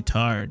Strange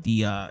guitar,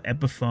 the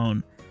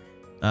Epiphone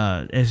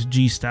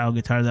SG style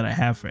guitar that I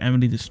have for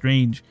Emily the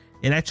Strange.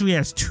 It actually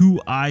has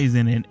 2 eyes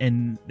in it,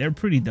 and they're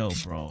pretty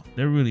dope, bro.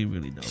 They're really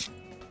dope.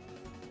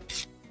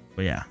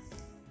 But yeah,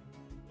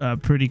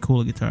 pretty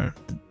cool guitar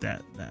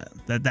that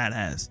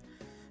has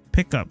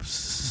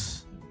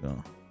pickups. There we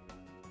go.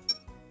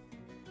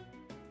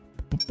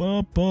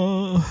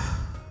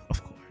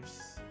 Of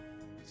course,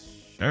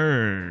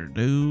 sure,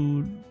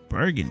 dude.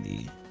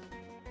 Burgundy.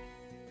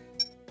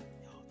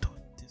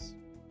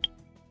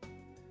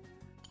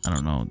 I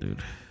don't know,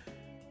 dude.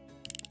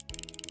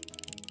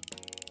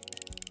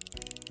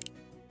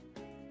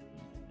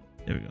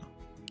 There we go.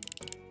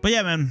 But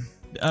yeah, man.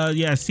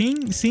 Yeah,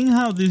 seeing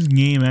how this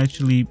game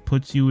actually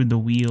puts you in the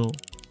wheel,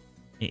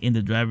 in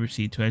the driver's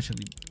seat, to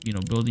actually, you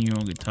know, building your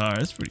own guitar.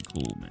 That's pretty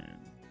cool, man.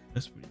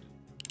 That's pretty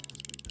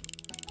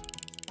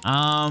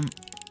cool.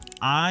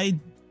 I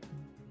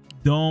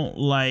don't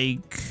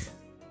like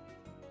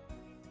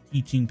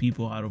teaching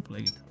people how to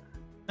play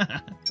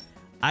guitar.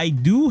 I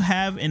do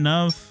have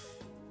enough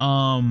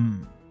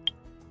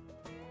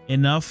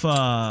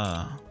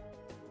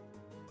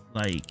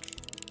like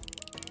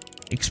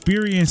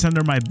experience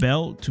under my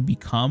belt to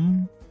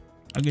become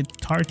a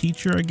guitar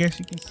teacher, I guess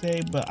you can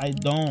say, but I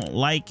don't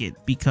like it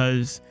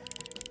because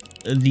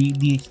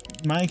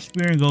my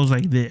experience goes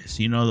like this.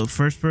 You know, the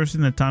first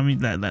person that taught me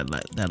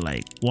that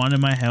like wanted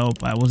my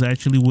help, I was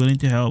actually willing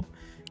to help,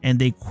 and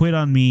they quit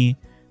on me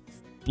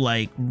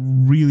like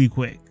really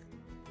quick.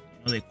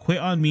 You know, they quit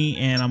on me,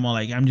 and I'm all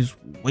like, I'm just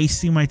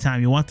wasting my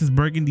time. You want this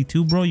burgundy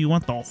too, bro? You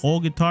want the whole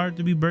guitar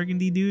to be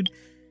burgundy, dude?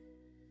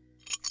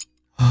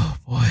 Oh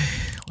boy,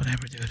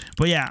 whatever, dude.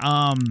 But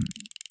yeah,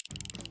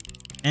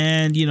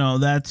 and you know,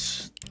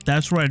 that's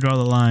where I draw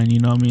the line. You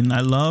know what I mean?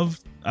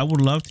 I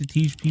would love to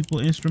teach people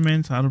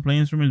instruments, how to play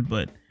instruments,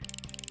 but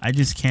I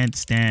just can't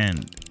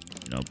stand,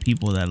 you know,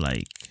 people that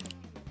like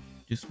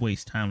just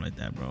waste time like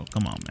that, bro.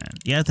 Come on, man.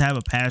 You have to have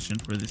a passion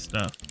for this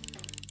stuff.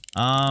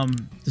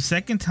 The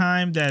second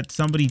time that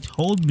somebody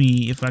told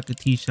me if I could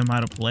teach them how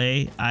to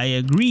play, I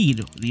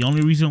agreed. The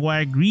only reason why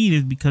I agreed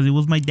is because it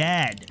was my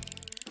dad.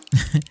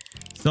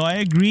 So I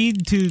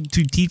agreed to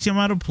teach him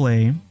how to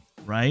play,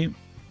 right?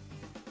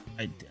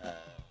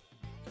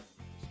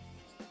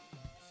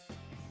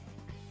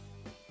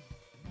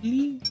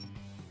 Really?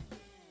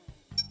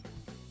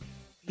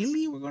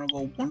 We're gonna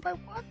go one by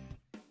one?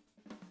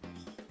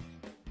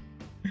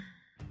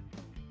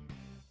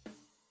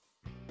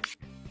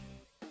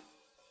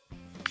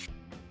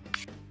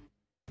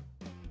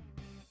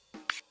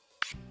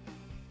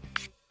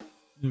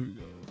 There we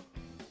go.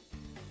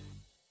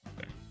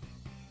 Okay.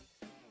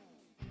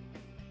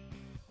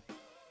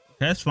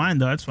 That's fine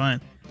though, that's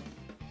fine.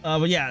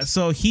 But yeah,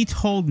 so he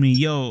told me,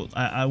 yo,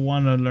 I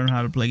want to learn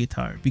how to play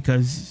guitar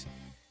because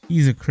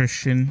he's a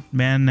Christian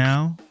man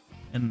now,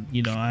 and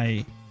you know,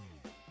 I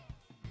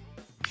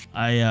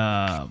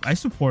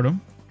support him.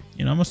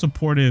 You know, I'm a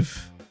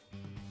supportive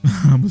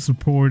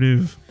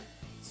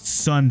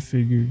son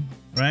figure,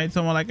 right?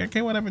 So I'm like,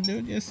 okay, whatever,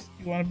 dude. Just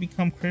you want to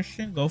become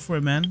Christian, go for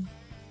it, man.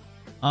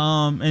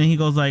 And he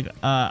goes like,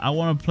 I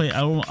want to play.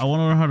 I want to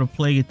learn how to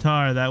play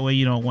guitar. That way,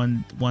 you know,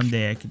 one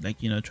day I could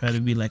like, you know, try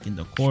to be like in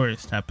the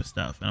chorus type of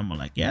stuff. And I'm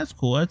like, yeah, that's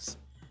cool. That's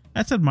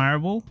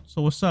admirable.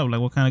 So what's up?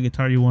 Like, what kind of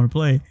guitar do you want to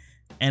play?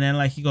 And then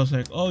like he goes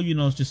like, oh, you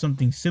know, it's just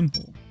something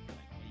simple.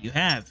 You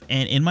have,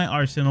 and in my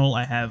arsenal,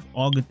 I have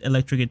all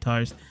electric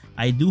guitars.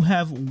 I do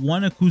have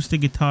one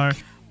acoustic guitar,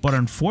 but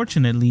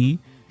unfortunately,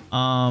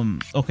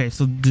 okay,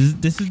 so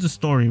this is the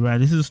story, right?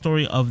 This is the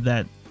story of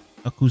that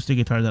acoustic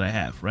guitar that I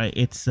have, right?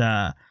 It's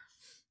a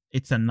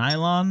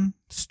nylon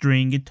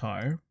string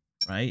guitar,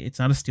 right? It's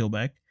not a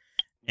steelback.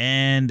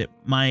 And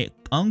my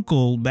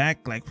uncle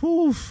back like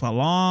a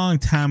long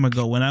time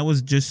ago, when I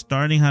was just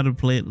starting how to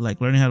play,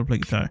 like learning how to play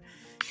guitar,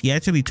 he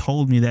actually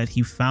told me that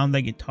he found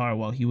that guitar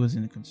while he was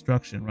in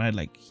construction, right?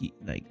 Like he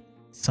like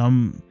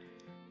some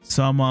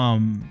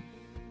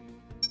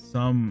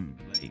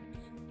like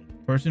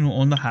person who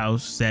owned the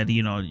house said,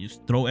 you know,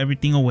 just throw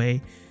everything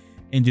away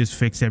and just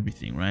fix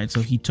everything, right?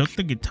 So he took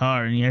the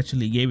guitar and he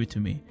actually gave it to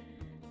me.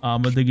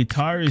 But the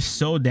guitar is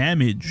so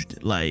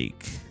damaged,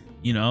 like,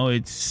 you know,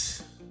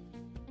 it's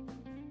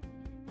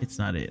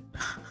not it.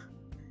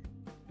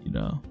 You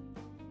know.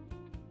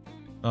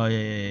 Oh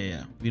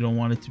yeah. We don't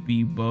want it to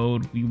be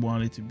bowed. We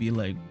want it to be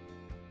like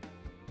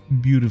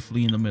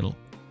beautifully in the middle.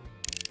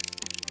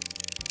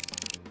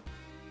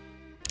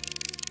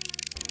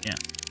 Yeah.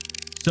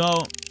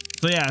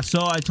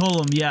 So I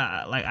told him,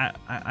 yeah, like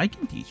I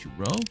can teach you,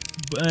 bro.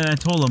 And I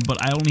told him,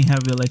 but I only have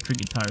electric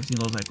guitars. He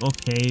goes like,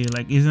 okay,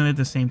 like isn't it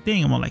the same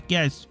thing? I'm like,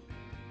 yeah, it's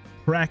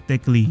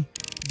practically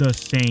the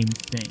same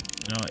thing.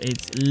 You know,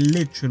 it's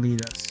literally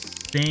the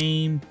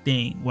same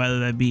thing. Whether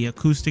that be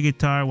acoustic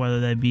guitar, whether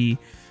that be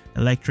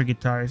electric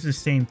guitar, it's the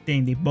same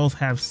thing. They both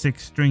have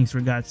 6 strings,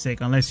 for God's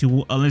sake, unless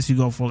you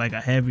go for like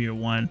a heavier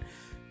one,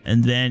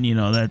 and then, you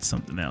know, that's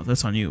something else.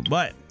 That's on you.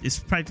 But it's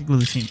practically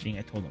the same thing.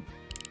 I told him.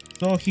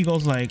 So he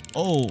goes like,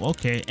 oh,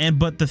 okay.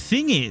 But the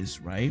thing is,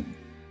 right,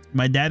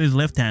 my dad is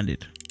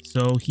left-handed,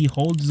 so he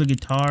holds the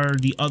guitar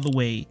the other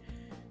way.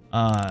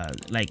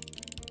 Like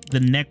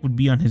the neck would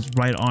be on his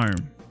right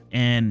arm,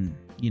 and,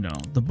 you know,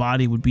 the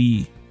body would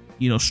be,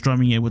 you know,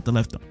 strumming it with the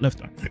left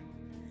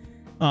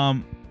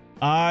arm.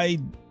 I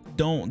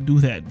don't do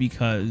that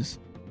because,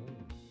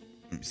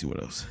 let me see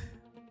what else.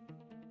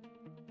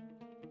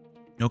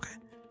 Okay,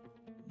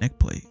 neck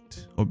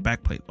plate or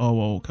back plate.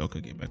 Oh,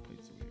 okay, back plate.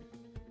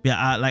 Yeah,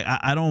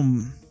 I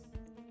don't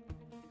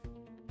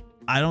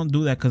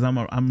do that because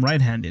I'm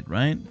right-handed,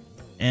 right?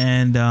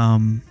 And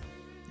of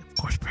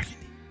course, burgundy.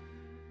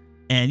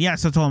 And yeah,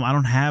 so I told him I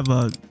don't have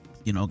a,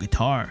 you know,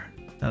 guitar,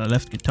 that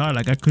left guitar.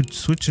 Like I could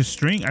switch a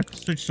string. I could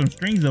switch some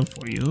strings up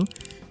for you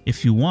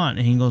if you want.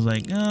 And he goes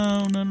like,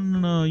 oh,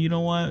 no. You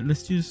know what?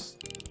 Let's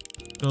just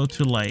go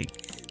to like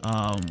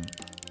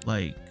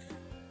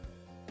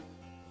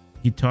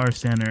Guitar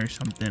Center or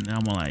something. And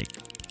I'm like,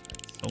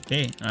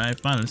 okay, all right,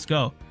 fine, let's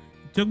go.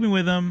 He took me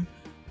with him.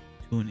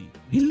 Tuning.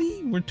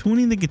 Really? We're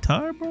tuning the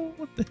guitar, bro?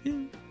 What the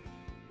hell?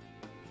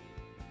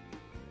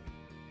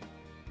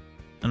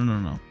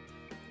 No.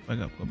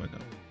 Go back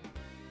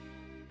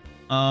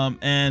up.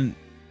 And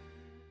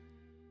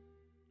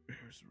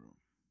here's the room.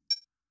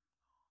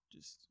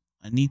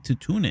 I need to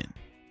tune it.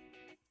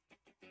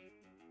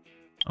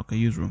 Okay,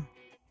 use room.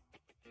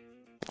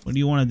 What do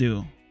you want to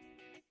do?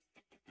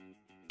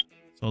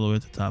 It's all the way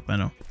at the top, I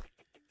know.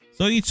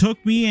 So he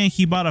took me and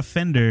he bought a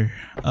Fender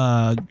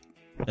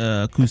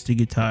acoustic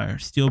guitar,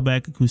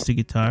 steelback acoustic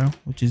guitar,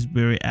 which is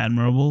very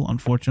admirable.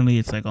 Unfortunately,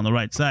 it's like on the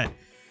right side.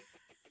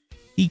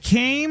 He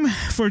came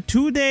for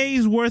 2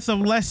 days worth of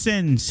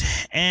lessons,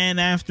 and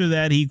after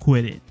that he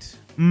quit it.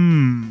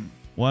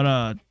 What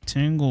a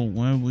tangle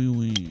where we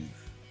weave.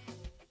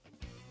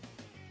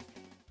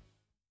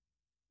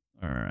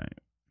 All right.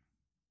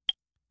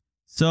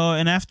 So,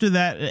 and after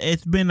that,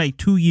 it's been like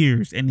 2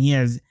 years and he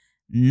has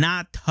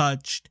not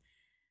touched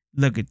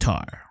the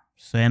guitar.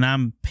 So, and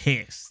I'm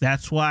pissed.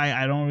 That's why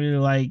I don't really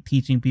like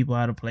teaching people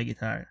how to play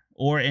guitar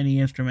or any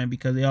instrument,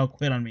 because they all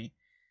quit on me.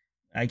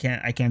 I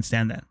can't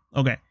stand that.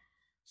 Okay.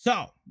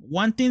 So,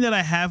 one thing that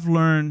I have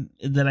learned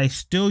that I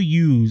still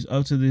use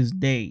up to this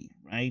day,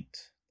 right?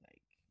 Like,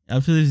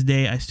 up to this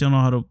day, I still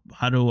know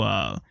how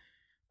to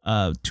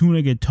tune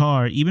a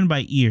guitar, even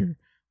by ear.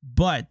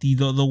 But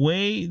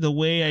the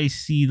way I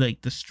see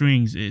like the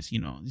strings is,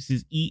 you know, this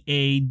is E,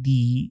 A,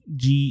 D,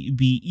 G,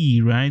 B,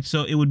 E, right?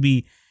 So it would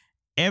be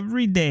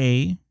every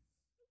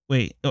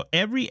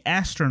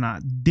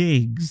astronaut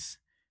digs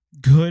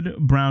good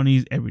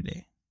brownies every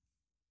day.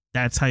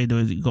 That's how you do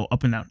it. You go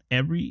up and down.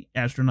 Every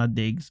astronaut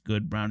digs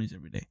good brownies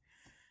every day.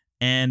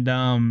 And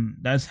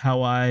that's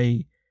how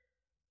I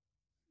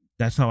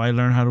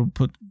learned how to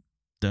put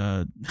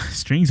the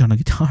strings on a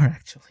guitar,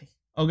 actually.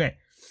 Okay.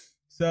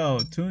 So,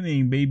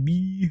 tuning,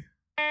 baby.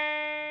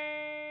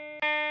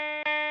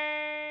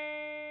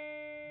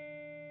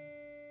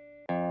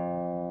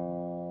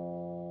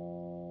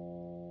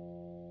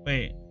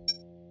 Wait.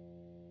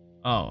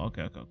 Oh,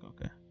 okay.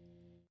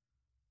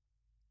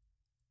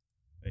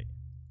 Wait.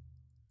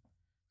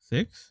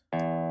 6?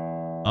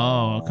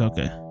 Oh,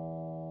 okay.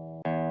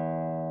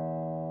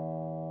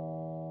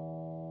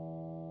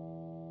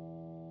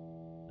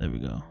 There we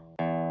go.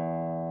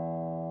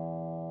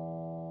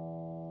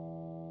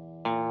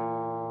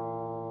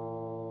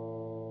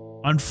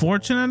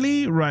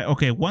 Unfortunately, right?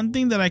 Okay, one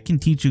thing that I can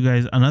teach you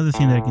guys, another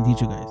thing that I can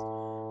teach you guys,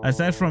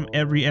 aside from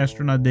every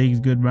astronaut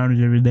digs good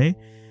rounders every day,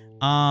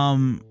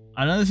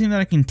 another thing that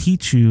I can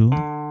teach you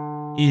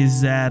is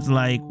that,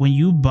 like, when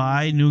you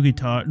buy new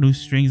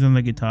strings on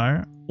the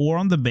guitar or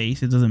on the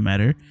bass, it doesn't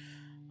matter.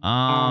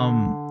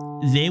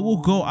 They will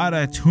go out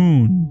of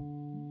tune,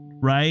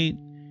 right?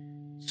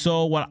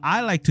 So what I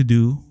like to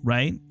do,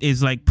 right,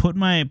 is like put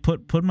my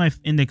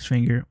index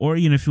finger, or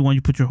if you want,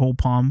 you put your whole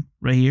palm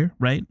right here,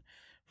 right,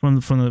 from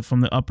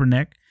the upper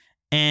neck,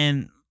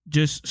 and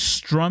just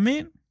strum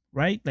it,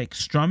 right, like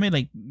strum it,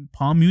 like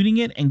palm muting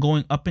it and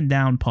going up and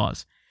down,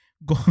 pause,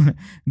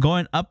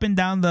 going up and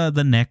down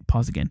the neck,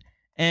 pause again,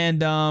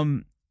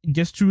 and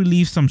just to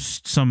relieve some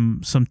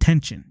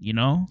tension,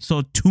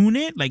 So tune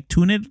it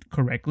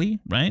correctly,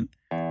 right?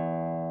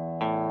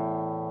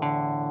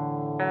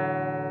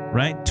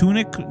 Right, tune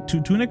it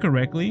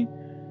correctly,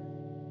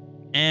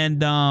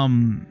 and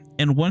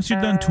once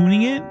you're done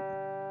tuning it,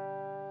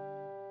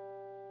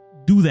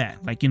 do that,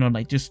 like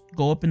just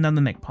go up and down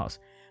the neck, pause,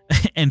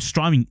 and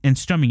strumming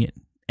it,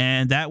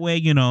 and that way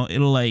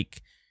it'll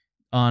like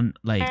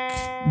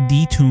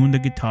detune the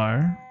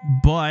guitar,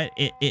 but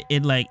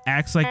it like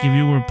acts like if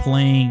you were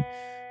playing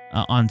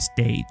on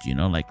stage,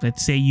 like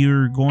let's say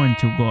you're going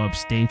to go up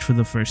stage for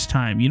the first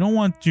time. You don't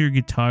want your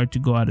guitar to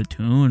go out of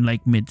tune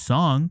like mid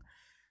song.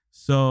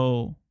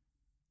 So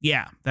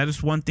yeah, that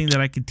is one thing that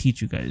I could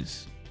teach you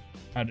guys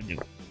how to do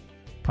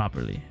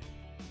properly.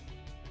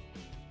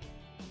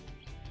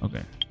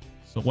 Okay,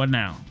 so what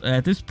now?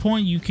 At this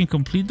point, you can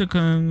complete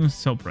the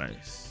sell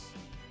price.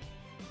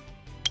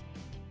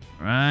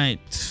 Right.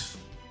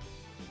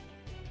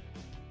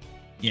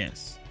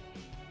 Yes.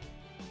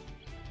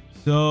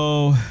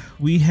 So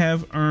we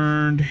have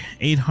earned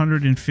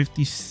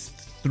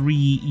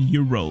 853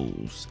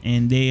 euros,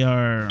 and they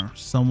are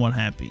somewhat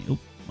happy. Oop.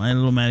 My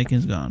little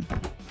mannequin's gone.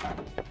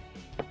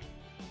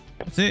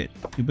 That's it.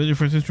 You build your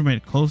first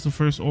instrument, close the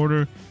first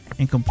order,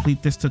 and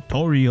complete this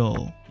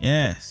tutorial.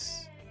 Yes.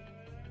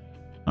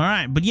 All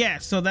right, but yeah,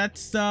 so that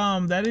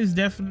is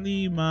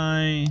definitely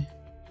my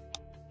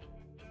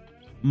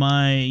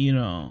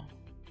how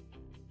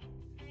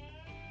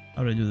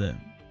do I do that?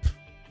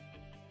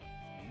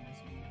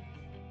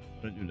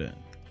 How do I do that?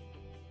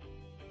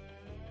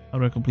 How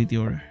do I complete the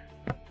order?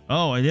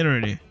 Oh, I did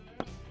already.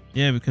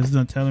 Yeah, because it's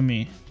not telling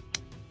me.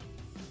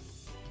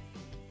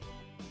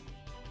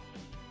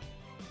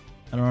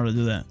 I don't know how to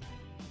do that,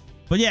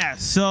 but yeah.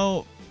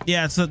 So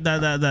that's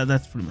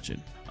pretty much it.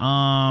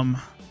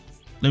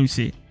 Let me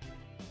see.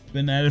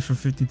 Been at it for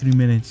 53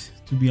 minutes.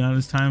 To be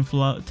honest, time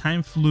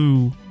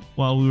flew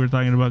while we were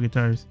talking about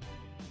guitars.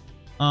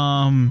 We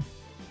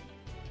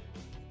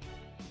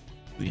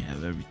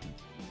have everything to do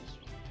this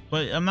one,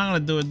 but I'm not gonna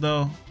do it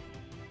though.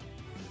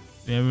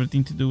 We have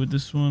everything to do with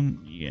this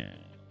one. Yes.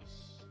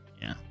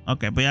 Yeah.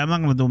 Okay, but yeah, I'm not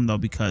gonna do them though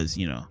because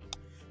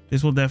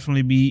this will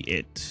definitely be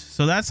it.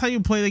 So that's how you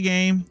play the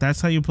game.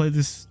 That's how you play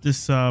this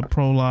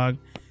prologue.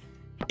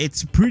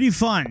 It's pretty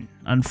fun.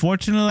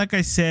 Unfortunately, like I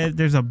said,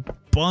 there's a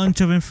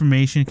bunch of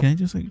information. Can I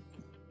just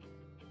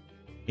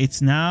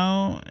it's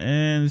now,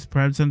 and it's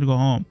perhaps time to go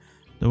home.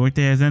 The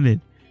workday has ended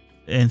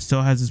and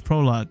still has its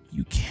prologue.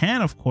 You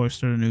can, of course,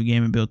 start a new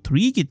game and build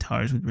 3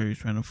 guitars with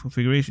various random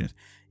configurations.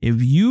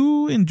 If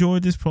you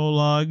enjoyed this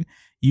prologue,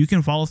 you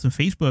can follow us on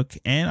Facebook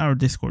and our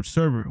Discord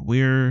server,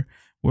 where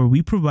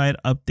we provide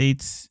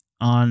updates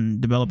on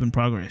development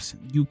progress.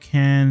 You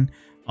can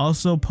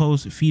also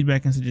post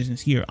feedback and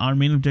suggestions here. Our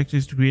main objective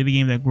is to create a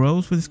game that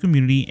grows for this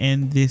community,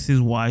 and this is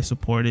why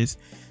support is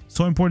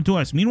so important to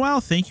us.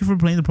 Meanwhile, thank you for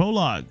playing the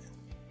prologue.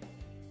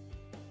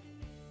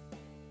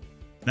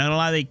 Not gonna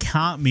lie, they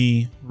caught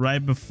me right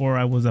before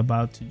I was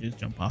about to just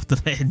jump off the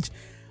ledge.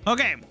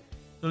 Okay,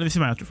 so let me see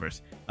my outro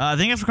first.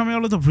 Thank you for coming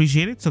out. Let's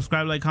appreciate it.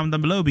 Subscribe, like, comment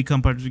down below.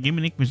 Become part of the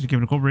Gaming Nick, Mr.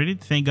 Kevin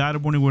Incorporated. Thank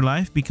God Born We're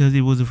Live, because if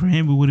it wasn't for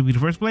him, we wouldn't be the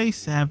first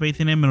place. Have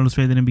faith in him and always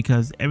faith in him,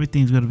 because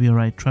everything's gonna be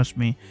alright. Trust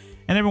me.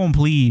 And everyone,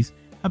 please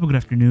have a good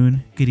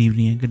afternoon, good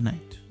evening, and good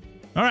night.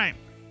 All right.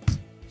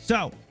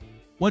 So,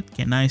 what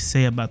can I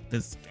say about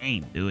this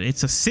game, dude?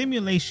 It's a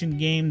simulation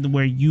game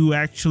where you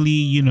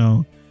actually,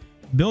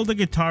 build a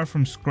guitar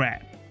from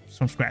scratch.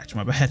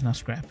 My bad, not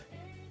scrap.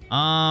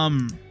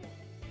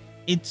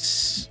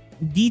 It's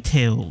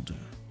detailed,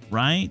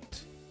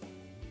 right?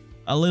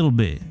 A little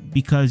bit,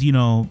 because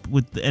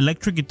with the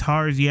electric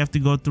guitars, you have to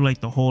go through like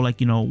the whole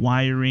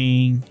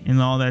wiring and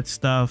all that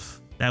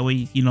stuff. That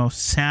way,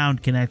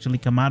 sound can actually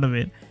come out of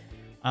it.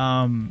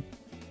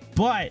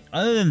 But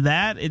other than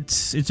that,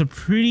 it's a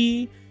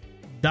pretty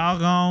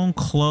doggone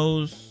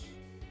close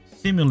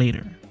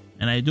simulator,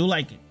 and I do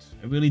like it.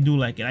 I really do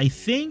like it. I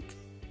think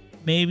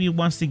maybe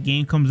once the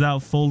game comes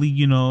out fully,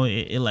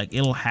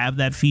 it'll have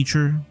that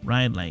feature,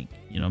 right?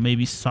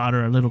 Maybe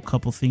solder a little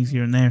couple things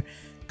here and there,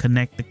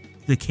 connect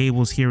the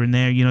cables here and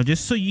there, you know,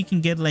 just so you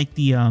can get like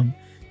the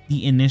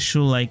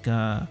initial like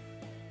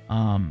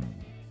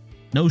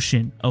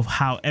notion of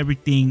how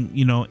everything,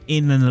 you know,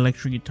 in an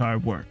electric guitar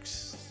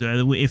works.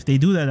 So if they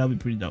do that, that'll be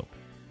pretty dope.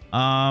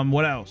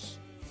 What else?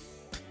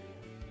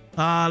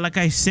 Like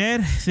I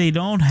said, they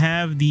don't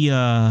have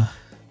they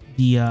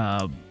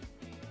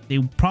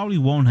probably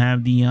won't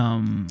have the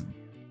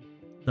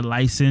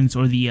license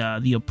or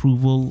the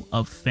approval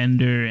of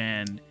Fender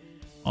and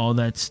all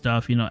that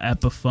stuff, you know,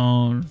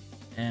 Epiphone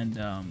and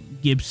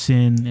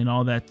Gibson and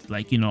all that,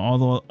 like, you know,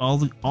 all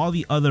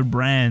the other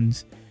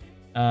brands.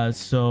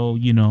 So,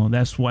 you know,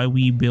 that's why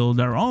we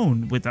build our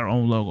own with our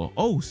own logo.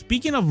 Oh,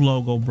 speaking of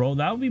logo, bro,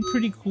 that would be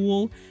pretty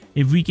cool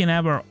if we can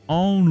have our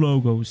own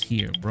logos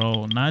here,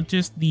 bro. Not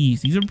just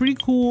these. These are pretty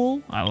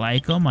cool. I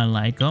like them.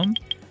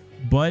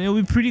 But it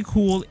would be pretty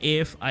cool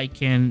if I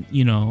can,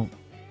 you know,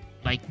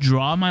 like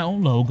draw my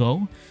own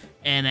logo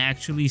and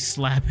actually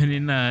slap it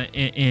in the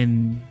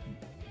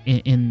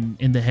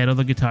head of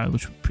the guitar,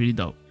 which would be pretty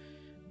dope.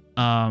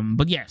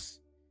 But yes.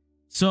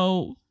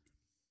 So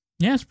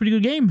yeah, it's a pretty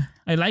good game.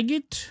 I like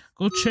it.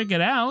 Go check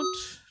it out.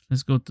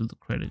 Let's go to the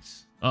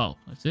credits. Oh,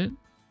 that's it.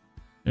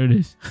 There it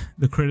is.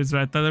 The credits.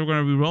 I thought they were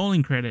gonna be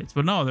rolling credits,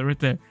 but no, they're right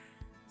there.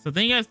 So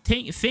thank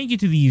you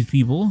to these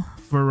people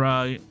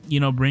for you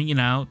know, bringing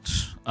out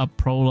a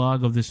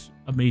prologue of this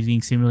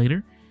amazing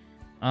simulator.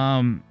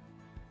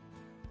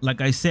 Like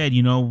I said,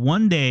 you know,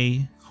 one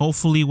day,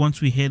 hopefully,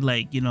 once we hit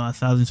like, you know,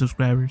 1,000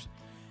 subscribers,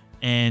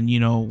 and you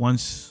know,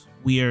 once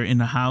we are in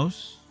the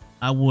house,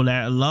 I would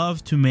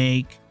love to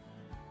make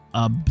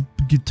a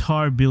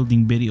guitar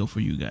building video for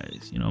you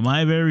guys. You know,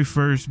 my very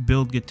first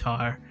build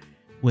guitar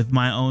with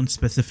my own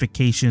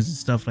specifications and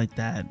stuff like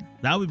that.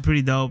 That would be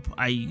pretty dope.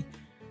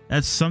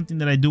 That's something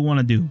that I do want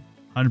to do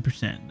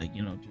 100%. Like,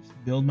 you know, just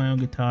build my own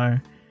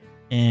guitar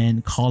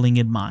and calling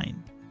it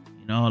mine,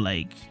 you know,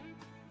 like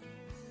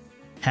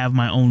have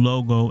my own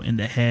logo in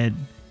the head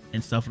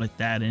and stuff like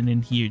that, and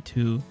in here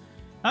too.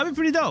 That'd be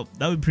pretty dope.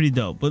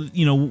 But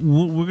you know,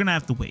 we're gonna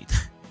have to wait.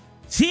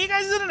 See you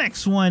guys in the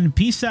next one.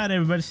 Peace out,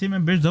 everybody. See my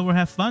beers over.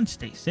 Have fun.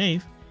 Stay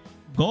safe.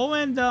 Go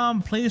and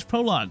play this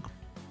prologue.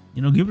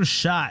 You know, give it a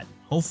shot.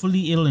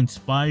 Hopefully, it'll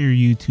inspire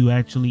you to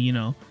actually, you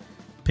know,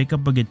 pick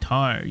up a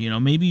guitar. You know,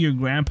 maybe your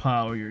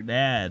grandpa or your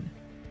dad,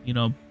 you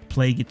know,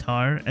 play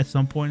guitar at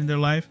some point in their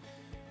life.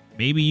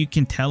 Maybe you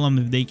can tell them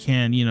if they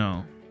can, you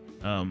know,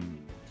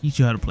 teach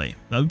you how to play.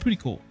 That'd be pretty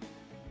cool.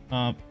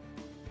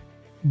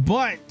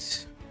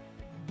 But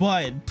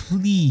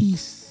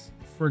please,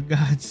 for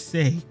God's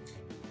sake,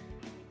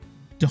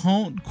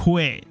 don't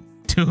quit,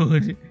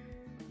 dude.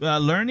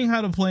 Learning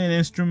how to play an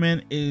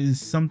instrument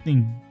is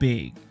something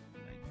big,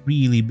 like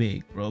really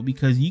big, bro,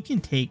 because you can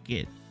take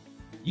it,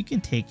 you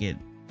know,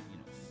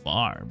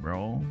 far,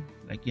 bro.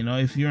 Like, you know,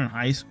 if you're in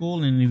high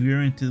school and if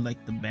you're into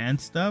like the band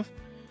stuff,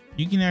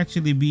 you can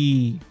actually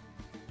be,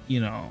 you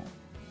know,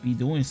 be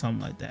doing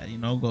something like that. You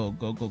know, go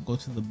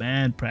to the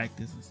band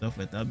practice and stuff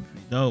like that. That'd be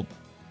pretty dope.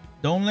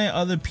 Don't let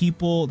other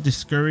people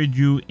discourage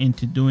you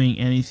into doing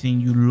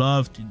anything you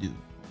love to do,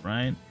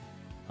 right?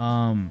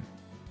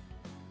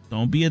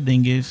 Don't be a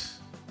dingus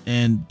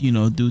and, you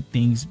know, do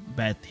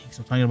bad things.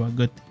 I'm talking about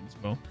good things,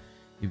 bro.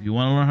 If you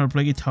want to learn how to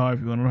play guitar, if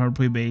you want to learn how to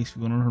play bass, if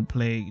you want to learn how to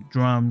play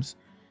drums,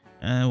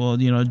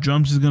 well, you know,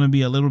 drums is going to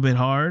be a little bit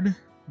hard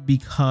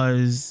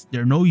because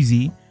they're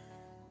noisy,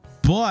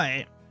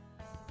 but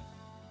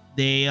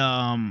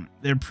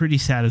they're pretty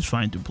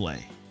satisfying to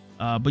play.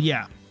 But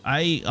yeah,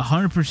 I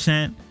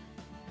 100%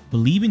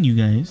 believe in you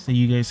guys, that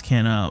you guys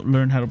can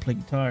learn how to play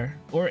guitar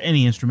or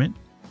any instrument.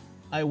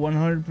 I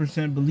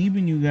 100% believe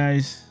in you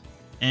guys,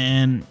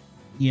 and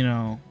you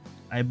know,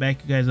 I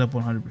back you guys up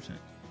 100%.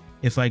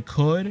 If I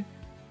could,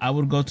 I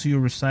would go to your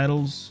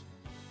recitals,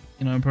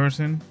 you know, in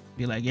person,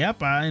 be like,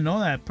 yep, I know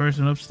that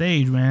person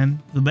upstage,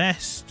 man, the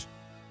best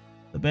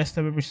I've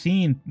ever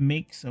seen,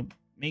 makes a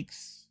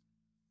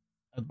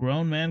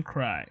grown man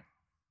cry.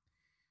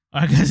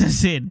 Alright guys,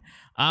 that's it.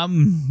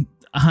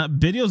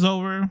 Video's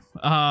over.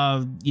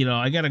 You know,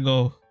 I gotta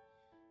go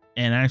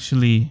and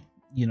actually,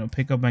 you know,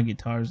 pick up my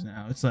guitars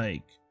now. It's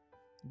like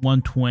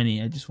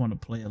 1:20. I just want to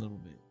play a little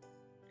bit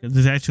because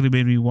this actually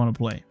made me want to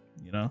play,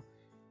 you know.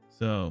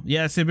 So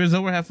yeah, that's it. Video's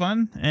over. Have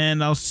fun,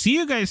 and I'll see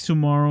you guys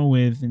tomorrow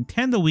with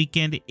Nintendo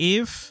Weekend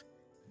if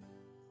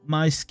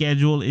my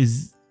schedule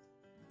is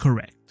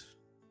correct.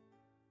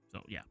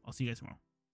 So yeah, I'll see you guys tomorrow.